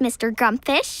pancakes, Mr.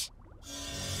 Grumpfish?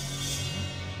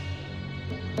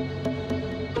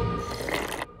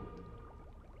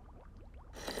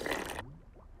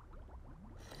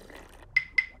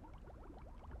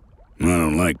 I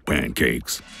don't like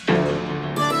pancakes.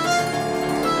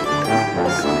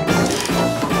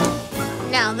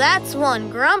 Now that's one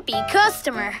grumpy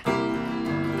customer.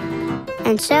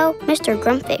 And so Mr.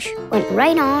 Grumpfish went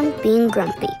right on being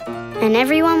grumpy. And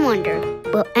everyone wondered,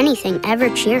 will anything ever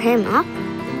cheer him up?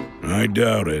 I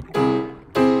doubt it.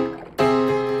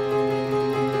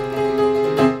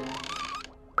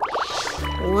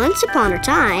 Once upon a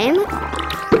time,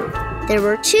 there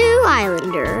were 2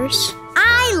 islanders.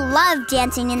 I love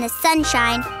dancing in the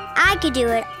sunshine. I could do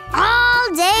it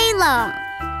all day long.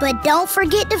 But don't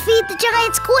forget to feed the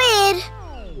giant squid.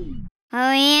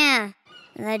 Oh yeah,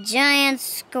 the giant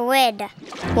squid.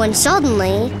 When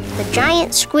suddenly, the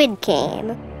giant squid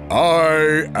came.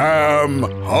 I am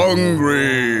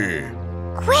hungry.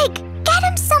 Quick, get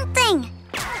him something.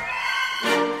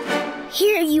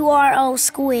 Here you are, oh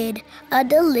squid, a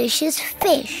delicious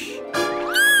fish.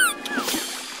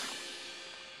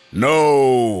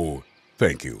 No,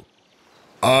 thank you.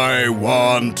 I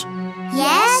want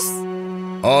Yes?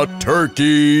 a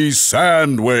turkey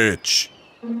sandwich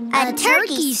A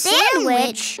turkey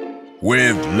sandwich?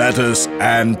 with lettuce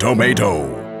and tomato.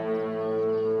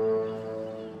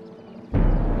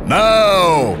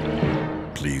 Now,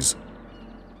 please.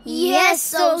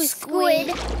 Yes, oh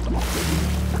squid.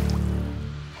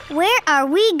 Where are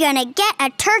we gonna get a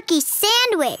turkey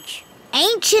sandwich?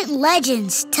 Ancient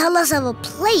legends tell us of a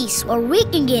place where we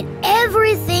can get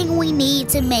everything we need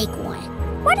to make one.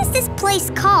 What is this place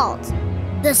called?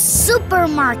 The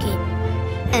supermarket.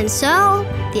 And so,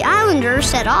 the islanders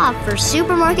set off for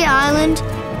Supermarket Island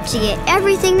to get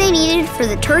everything they needed for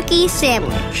the turkey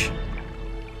sandwich.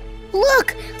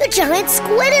 Look, the giant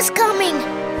squid is coming.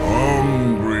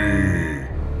 Hungry.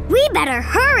 We better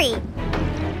hurry.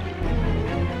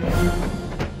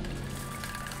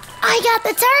 I got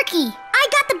the turkey. I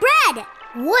got the bread.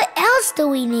 What else do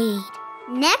we need?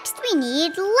 Next, we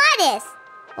need lettuce.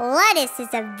 Lettuce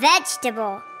is a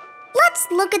vegetable. Let's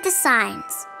look at the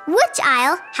signs. Which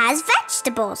aisle has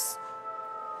vegetables?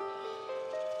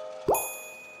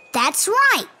 That's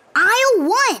right, aisle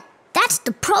 1. That's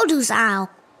the produce aisle.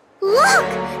 Look,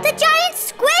 the giant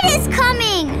squid is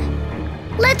coming.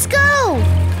 Let's go.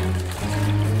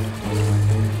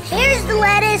 Here's the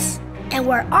lettuce. And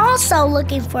we're also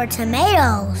looking for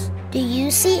tomatoes. Do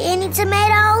you see any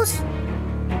tomatoes?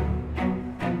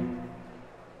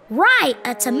 Right,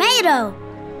 a tomato.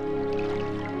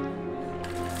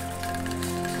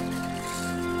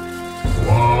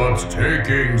 What's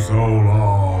taking so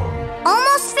long?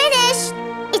 Almost finished.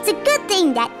 It's a good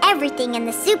thing that everything in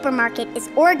the supermarket is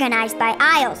organized by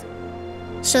aisles.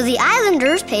 So the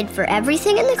islanders paid for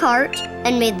everything in the cart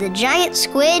and made the giant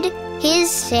squid his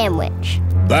sandwich.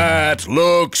 That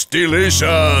looks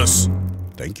delicious.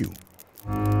 Thank you.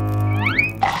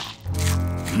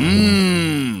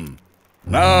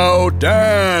 Now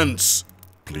dance,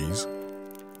 please.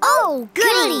 Oh,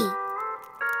 goody.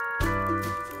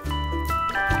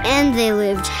 And they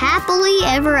lived happily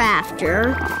ever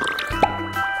after.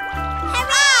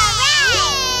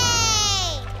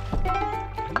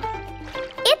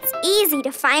 It's easy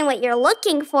to find what you're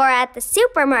looking for at the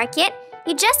supermarket.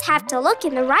 You just have to look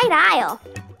in the right aisle.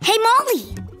 Hey,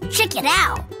 Molly, check it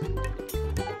out.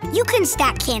 You can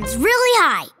stack cans really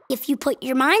high if you put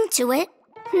your mind to it.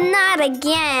 Not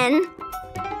again.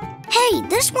 Hey,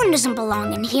 this one doesn't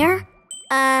belong in here.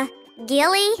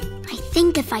 Gilly? I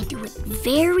think if I do it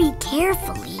very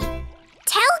carefully...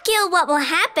 Tell Gil what will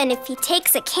happen if he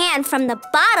takes a can from the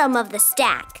bottom of the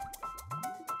stack.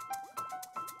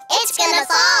 It's gonna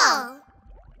fall.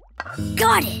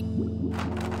 Got it.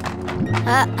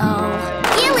 Uh-oh.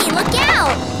 Gilly, look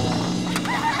out!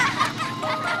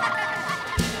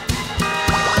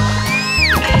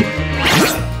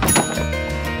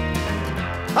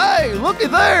 Hey, looky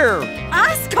there!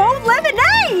 Ice cold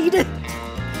lemonade!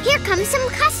 Here come some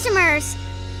customers.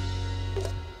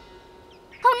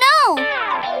 Oh no!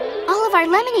 All of our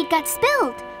lemonade got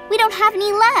spilled. We don't have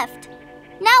any left.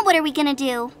 Now what are we gonna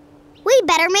do? We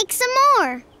better make some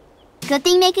more. Good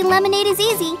thing making lemonade is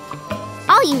easy.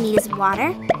 All you need is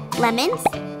water, lemons,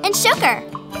 and sugar.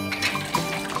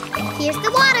 Here's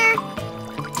the water.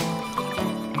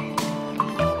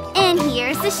 And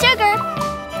here's the sugar.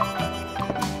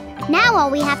 Now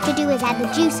all we have to do is add the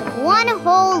juice of 1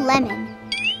 whole lemon.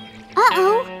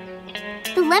 Uh-oh.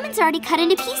 The lemon's already cut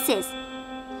into pieces.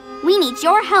 We need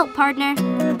your help, partner.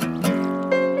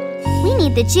 We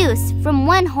need the juice from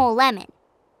 1 whole lemon.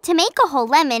 To make a whole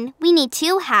lemon, we need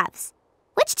 2 halves.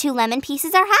 Which 2 lemon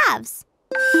pieces are halves?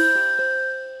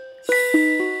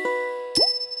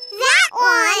 That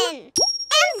one!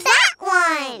 And that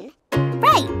one!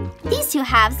 Right. These 2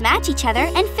 halves match each other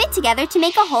and fit together to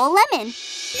make a whole lemon.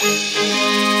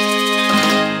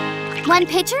 1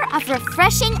 pitcher of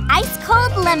refreshing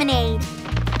ice-cold lemonade.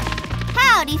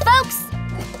 Howdy, folks.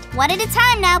 One at a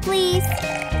time now, please.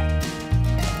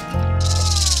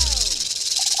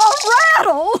 A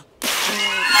rattle!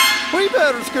 We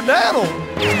better skedaddle.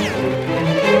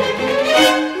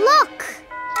 Look!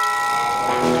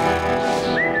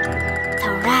 The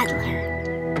rattler.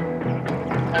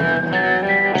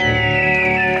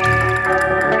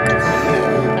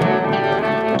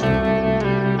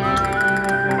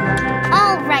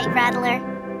 All right, Rattler.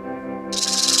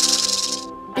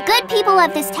 The good people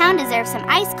of this town deserve some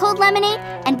ice-cold lemonade,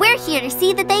 and we're here to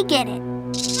see that they get it.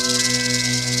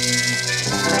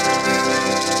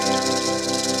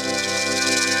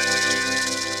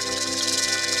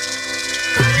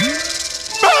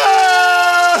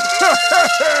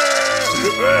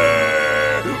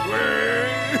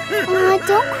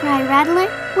 Don't cry, Rattler.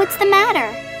 What's the matter?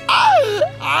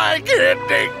 I can't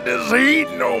take this heat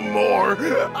no more.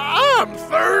 I'm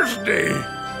thirsty.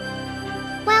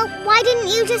 Well, why didn't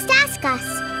you just ask us?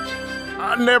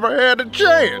 I never had a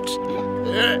chance.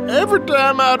 Every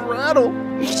time I'd rattle,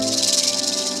 you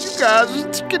guys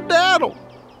would skedaddle.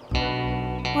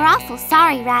 We're awful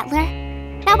sorry, Rattler.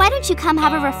 Now why don't you come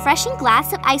have a refreshing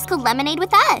glass of ice-cold lemonade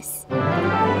with us?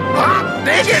 Hot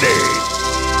diggity!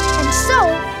 And so,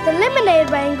 the lemonade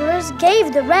wranglers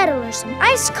gave the rattler some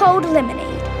ice-cold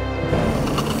lemonade.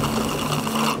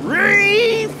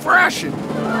 Refreshing!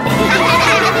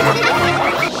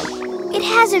 It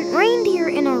hasn't rained here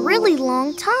in a really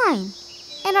long time.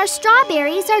 And our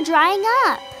strawberries are drying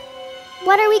up.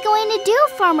 What are we going to do,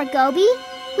 Farmer Goby?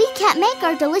 We can't make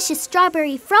our delicious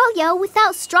strawberry froyo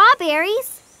without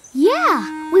strawberries.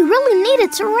 Yeah, we really need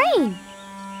it to rain.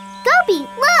 Goby,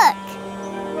 look!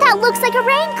 That looks like a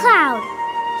rain cloud.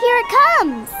 Here it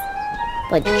comes.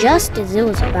 But just as it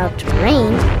was about to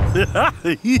rain...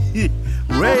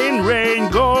 Rain, rain,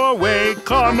 go away,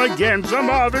 come again some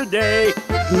other day.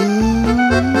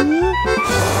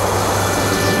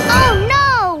 Oh,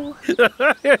 no!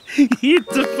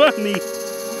 It's funny.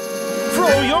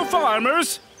 Froyo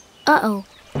farmers. Uh-oh.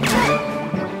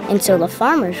 And so the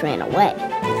farmers ran away.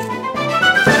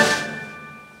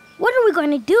 What are we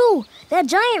going to do? That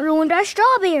giant ruined our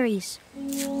strawberries.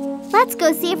 Let's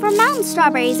go see if our mountain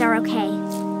strawberries are okay.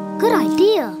 Good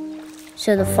idea.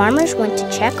 So the farmers went to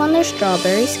check on their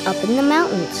strawberries up in the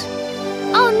mountains.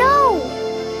 Oh no!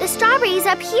 The strawberries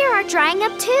up here are drying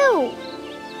up too.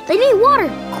 They need water,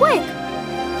 quick!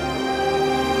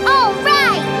 All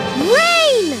right!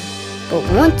 Rain! But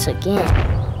once again...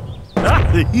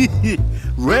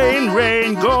 Rain,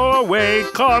 rain, go away,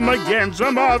 come again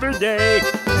some other day.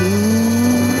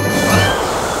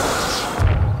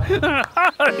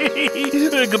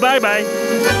 Goodbye-bye.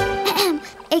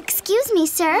 Excuse me,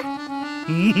 sir.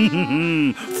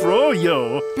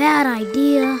 Froyo. Bad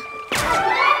idea.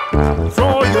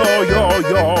 Froyo, yo,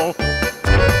 yo.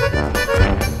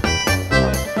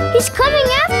 He's coming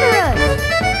after us.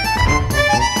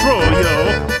 Froyo.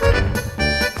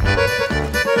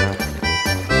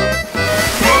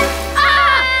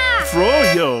 Ah!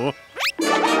 Froyo.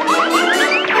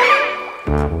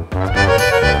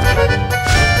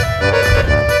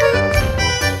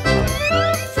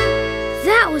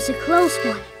 That was a close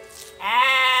one.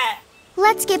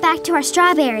 Let's get back to our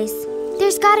strawberries.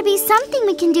 There's got to be something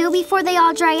we can do before they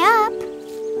all dry up.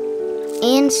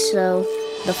 And so,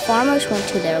 the farmers went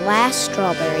to their last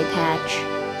strawberry patch.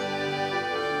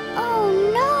 Oh,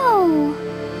 no!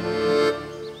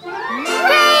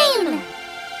 Rain!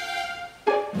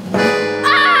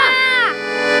 Ah!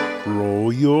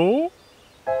 Froyo?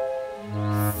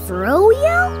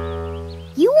 Froyo?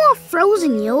 You want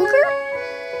frozen yogurt?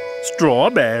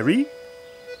 Strawberry?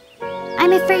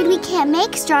 I'm afraid we can't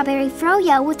make strawberry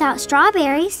froyo without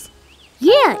strawberries.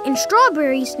 Yeah, and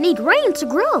strawberries need rain to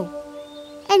grow.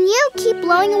 And you keep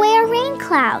blowing away our rain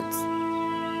clouds.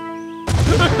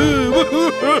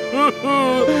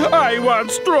 I want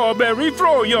strawberry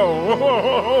froyo.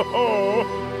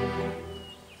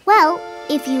 Well,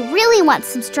 if you really want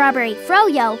some strawberry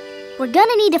froyo, we're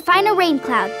gonna need to find a rain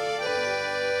cloud.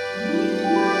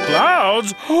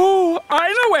 Clouds? Oh,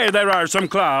 I know where there are some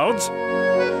clouds.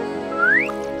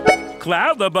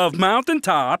 Cloud above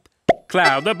mountaintop,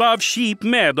 cloud above sheep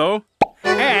meadow,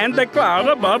 and the cloud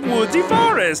above woodsy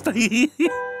forest.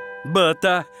 But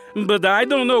I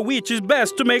don't know which is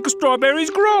best to make strawberries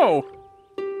grow.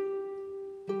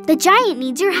 The giant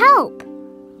needs your help.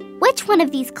 Which one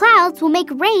of these clouds will make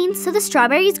rain so the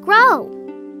strawberries grow?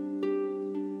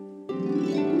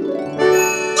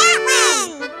 That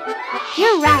one!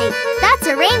 You're right. That's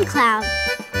a rain cloud.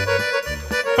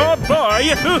 Oh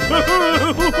boy!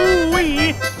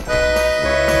 Wee.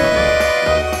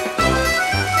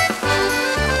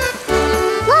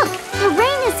 Look, the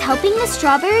rain is helping the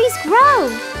strawberries grow.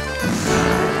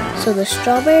 So the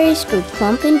strawberries grew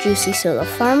plump and juicy so the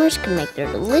farmers could make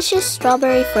their delicious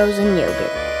strawberry frozen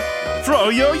yogurt.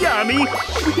 Froyo yummy!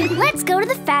 Let's go to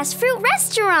the fast fruit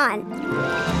restaurant.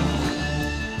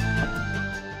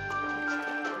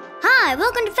 Hi,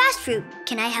 welcome to Fast Fruit.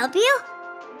 Can I help you?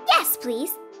 Yes,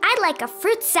 please. I'd like a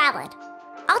fruit salad.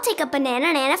 I'll take a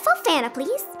banana nana fofana,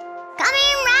 please.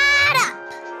 Coming right up.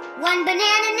 One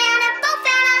banana nana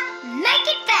fofana. Make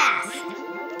it fast.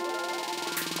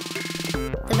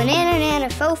 The banana nana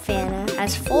fofana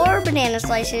has 4 banana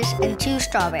slices and 2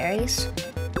 strawberries.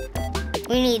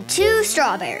 We need 2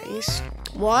 strawberries.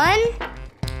 1,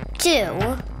 2.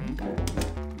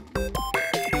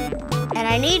 And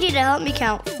I need you to help me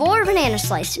count 4 banana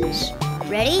slices.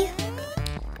 Ready?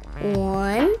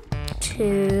 1,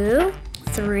 2,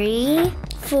 3,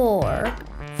 4.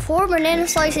 4 banana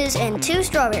slices and 2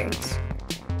 strawberries.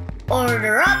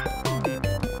 Order up.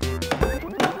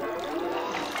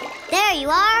 There you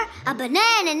are, a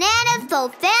banana nana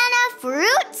fofana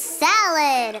fruit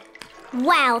salad.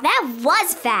 Wow, that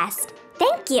was fast.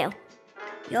 Thank you.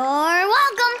 You're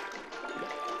welcome.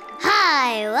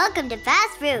 Hi, welcome to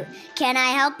Fast Fruit. Can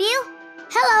I help you?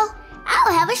 Hello.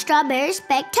 I'll have a strawberry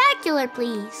spectacular,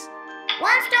 please.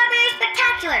 1 strawberry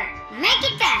spectacular. Make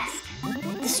it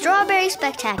fast. The strawberry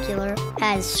spectacular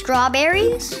has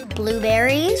strawberries,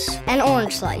 blueberries, and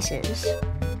orange slices.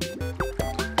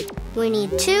 We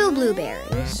need 2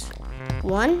 blueberries.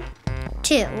 1,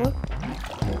 2.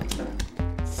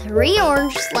 3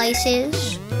 orange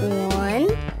slices. 1,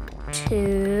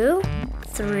 2,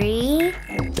 3.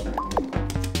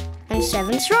 And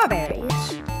 7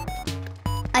 strawberries.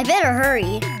 I better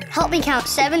hurry. Help me count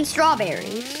 7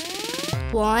 strawberries.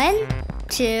 1,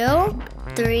 2,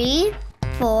 3,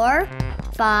 4,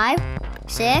 5,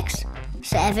 6,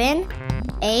 7,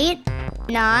 8,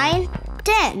 9,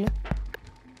 10.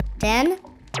 10?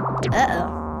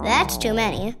 Uh-oh, that's too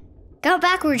many. Count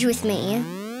backwards with me.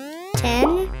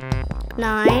 10,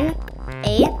 9,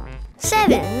 8,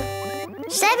 7.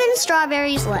 7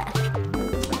 strawberries left.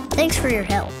 Thanks for your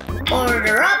help.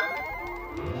 Order up.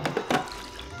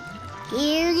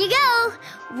 Here you go.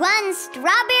 1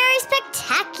 strawberry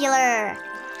spectacular.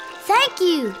 Thank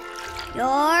you.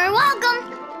 You're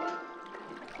welcome.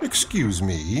 Excuse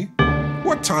me.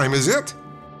 What time is it?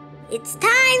 It's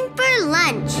time for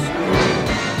lunch.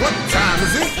 What time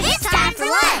is it? It's time for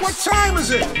lunch. What time is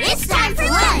it? It's time for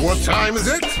lunch. What time is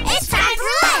it? It's time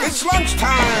for lunch. It's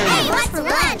lunchtime. Hey, what's for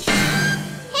lunch?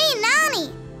 Hey,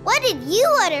 Nani, what did you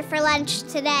order for lunch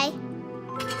today?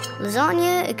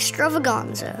 Lasagna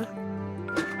extravaganza.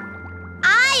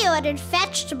 I ordered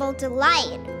vegetable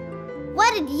delight.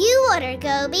 What did you order,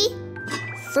 Gobi?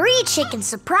 3 chicken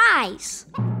surprise.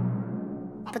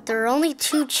 But there are only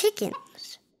 2 chickens.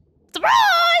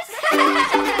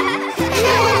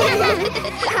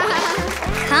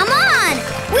 Come on,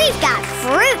 we've got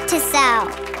fruit to sell.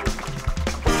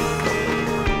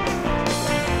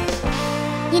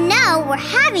 You know, we're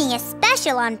having a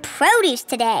special on produce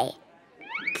today.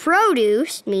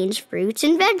 Produce means fruits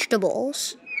and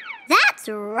vegetables. That's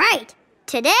right.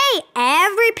 Today,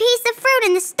 every piece of fruit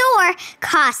in the store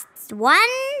costs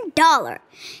 $1.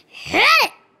 Hit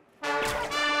it!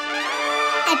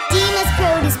 At Dima's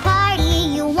Produce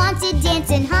Party, you'll want to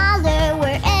dance and holler,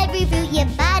 where every fruit you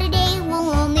buy today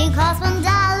will only cost $1.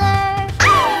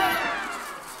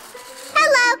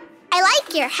 Hello, I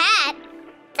like your hat.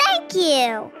 Thank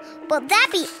you. Will that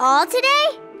be all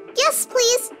today? Yes,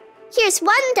 please. Here's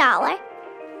 $1.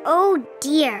 Oh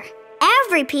dear.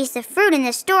 Every piece of fruit in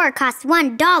the store costs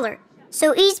 $1,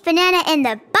 so each banana in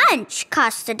the bunch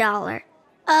costs $1.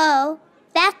 Oh,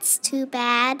 that's too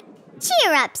bad.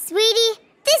 Cheer up, sweetie.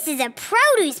 This is a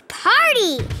produce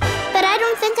party. But I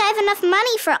don't think I have enough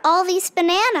money for all these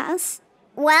bananas.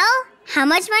 Well, how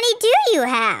much money do you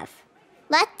have?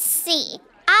 Let's see.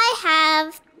 I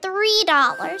have $3.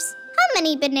 How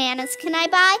many bananas can I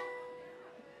buy?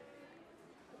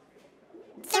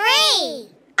 3.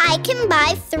 I can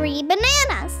buy 3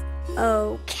 bananas.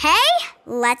 Okay,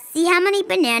 let's see how many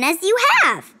bananas you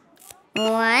have.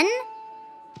 1,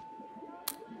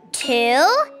 2,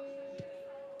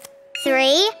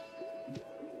 3,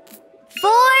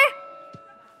 4,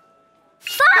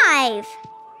 5.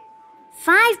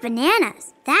 5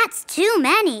 bananas. That's too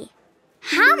many.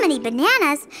 How many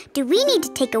bananas do we need to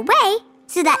take away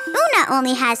so that Una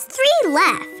only has 3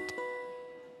 left?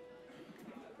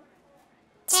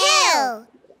 2.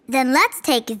 Then let's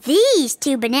take these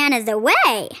 2 bananas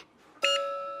away.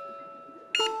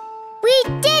 We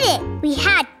did it! We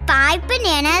had 5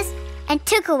 bananas and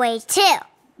took away 2.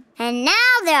 And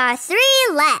now there are 3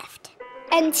 left.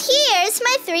 And here's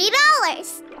my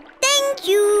 $3. Thank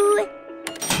you.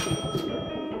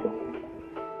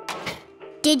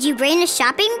 Did you bring a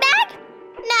shopping bag?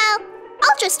 No,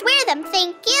 I'll just wear them,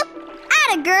 thank you.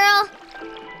 Atta girl.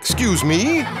 Excuse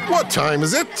me, what time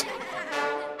is it?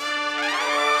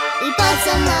 We bought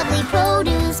some lovely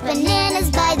produce, bananas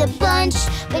by the bunch.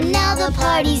 But now the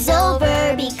party's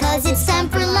over because it's time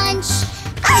for lunch.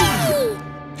 Hey!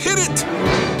 Hit it!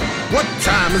 What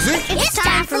time is it? It's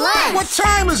time for lunch. What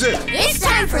time is it? It's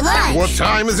time for lunch. What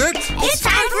time is it? It's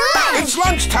time for lunch. It's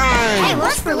lunchtime. Hey,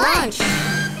 what's for lunch?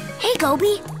 Hey,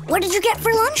 Gobi, what did you get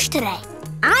for lunch today?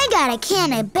 I got a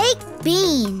can of baked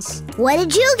beans. What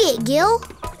did you get, Gil?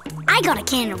 I got a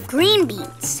can of green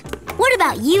beans. What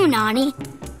about you, Nani?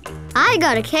 I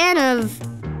got a can of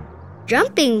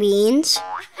jumping beans.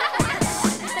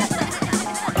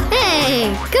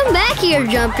 Hey, come back here,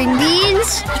 jumping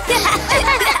beans.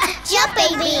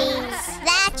 Jumping beans.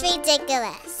 That's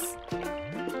ridiculous.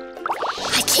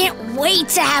 I can't wait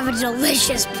to have a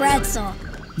delicious pretzel.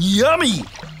 Yummy!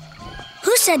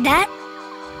 Who said that?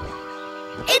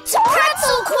 It's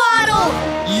Pretzel Quaddle!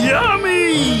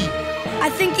 Yummy! I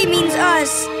think he means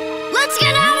us. Let's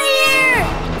get out of here!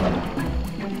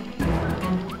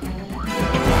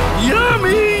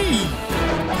 Yummy!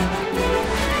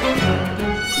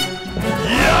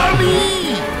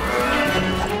 Yummy!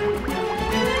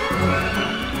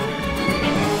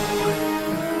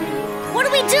 What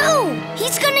do we do?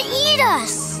 He's gonna eat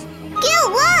us.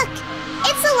 Gil, look!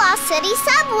 It's the Lost City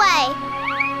subway.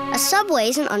 A subway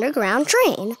is an underground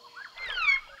train.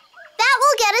 That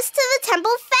will get us to the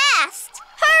temple fast.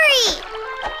 Hurry!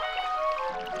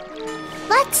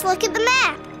 Let's look at the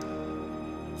map.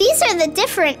 These are the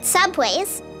different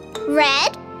subways.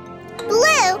 Red,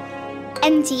 blue,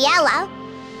 and yellow.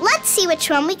 Let's see which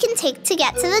one we can take to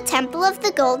get to the Temple of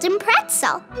the Golden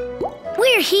Pretzel.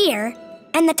 We're here,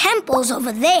 and the temple's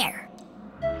over there.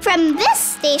 From this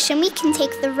station, we can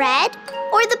take the red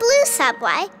or the blue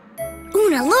subway.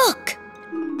 Una, look!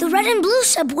 The red and blue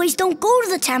subways don't go to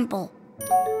the temple.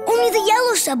 Only the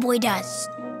yellow subway does.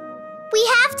 We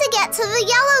have to get to the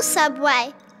yellow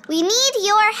subway. We need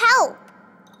your help.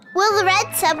 Will the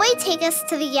red subway take us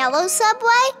to the yellow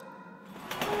subway?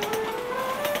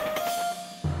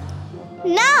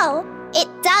 No, it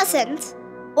doesn't.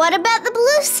 What about the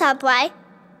blue subway?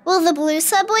 Will the blue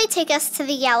subway take us to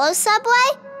the yellow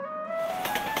subway?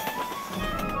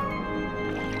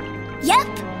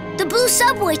 Yep, the blue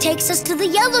subway takes us to the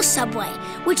yellow subway,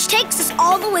 which takes us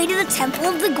all the way to the Temple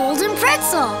of the Golden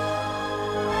Pretzel.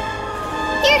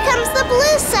 Here comes the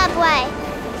blue subway.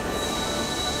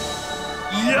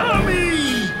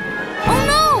 Yummy! Oh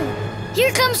no!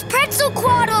 Here comes Pretzel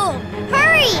Quaddle!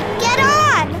 Hurry, get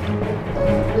on!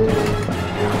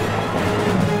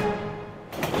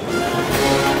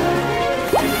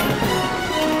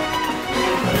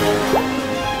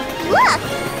 Look,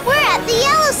 we're at the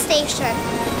yellow station.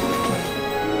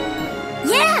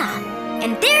 Yeah,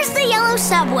 and there's the yellow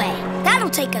subway. That'll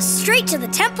take us straight to the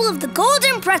Temple of the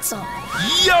Golden Pretzel.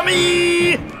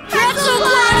 Yummy! Pretzel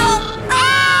Quaddle!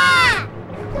 Ah!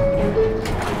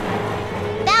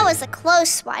 That was a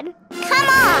close one. Come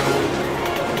on!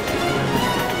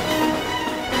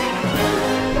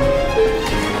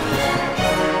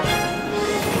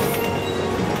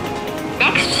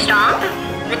 Next stop,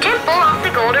 the Temple of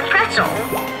the Golden Pretzel.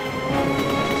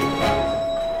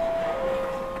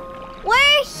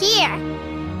 We're here.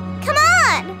 Come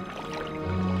on!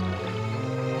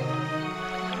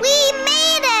 We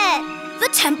made it! The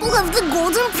Temple of the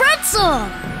Golden Pretzel!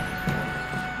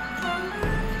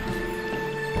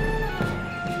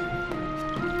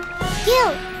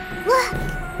 Gil, look!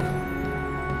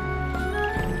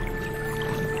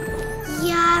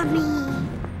 Yummy!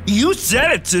 You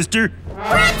said it, sister!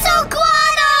 Pretzel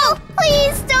Quaddle!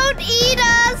 Please don't eat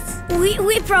us!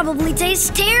 We probably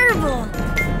taste terrible.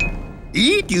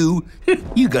 Eat you?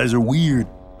 You guys are weird.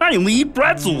 I only eat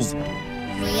pretzels.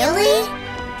 Really?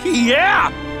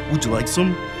 Yeah! Would you like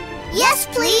some? Yes,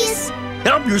 please!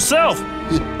 Help yourself!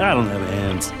 I don't have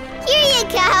hands. Here you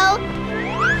go!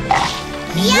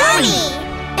 Yummy!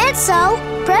 And so,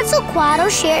 Pretzel Quaddle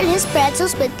shared his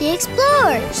pretzels with the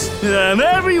explorers. And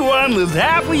everyone lived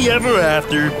happily ever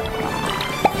after.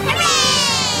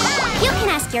 Hooray! You can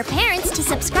ask Ask your parents to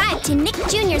subscribe to Nick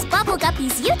Jr.'s Bubble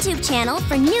Guppies YouTube channel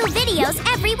for new videos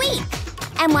every week.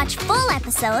 And watch full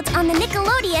episodes on the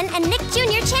Nickelodeon and Nick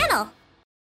Jr. channel.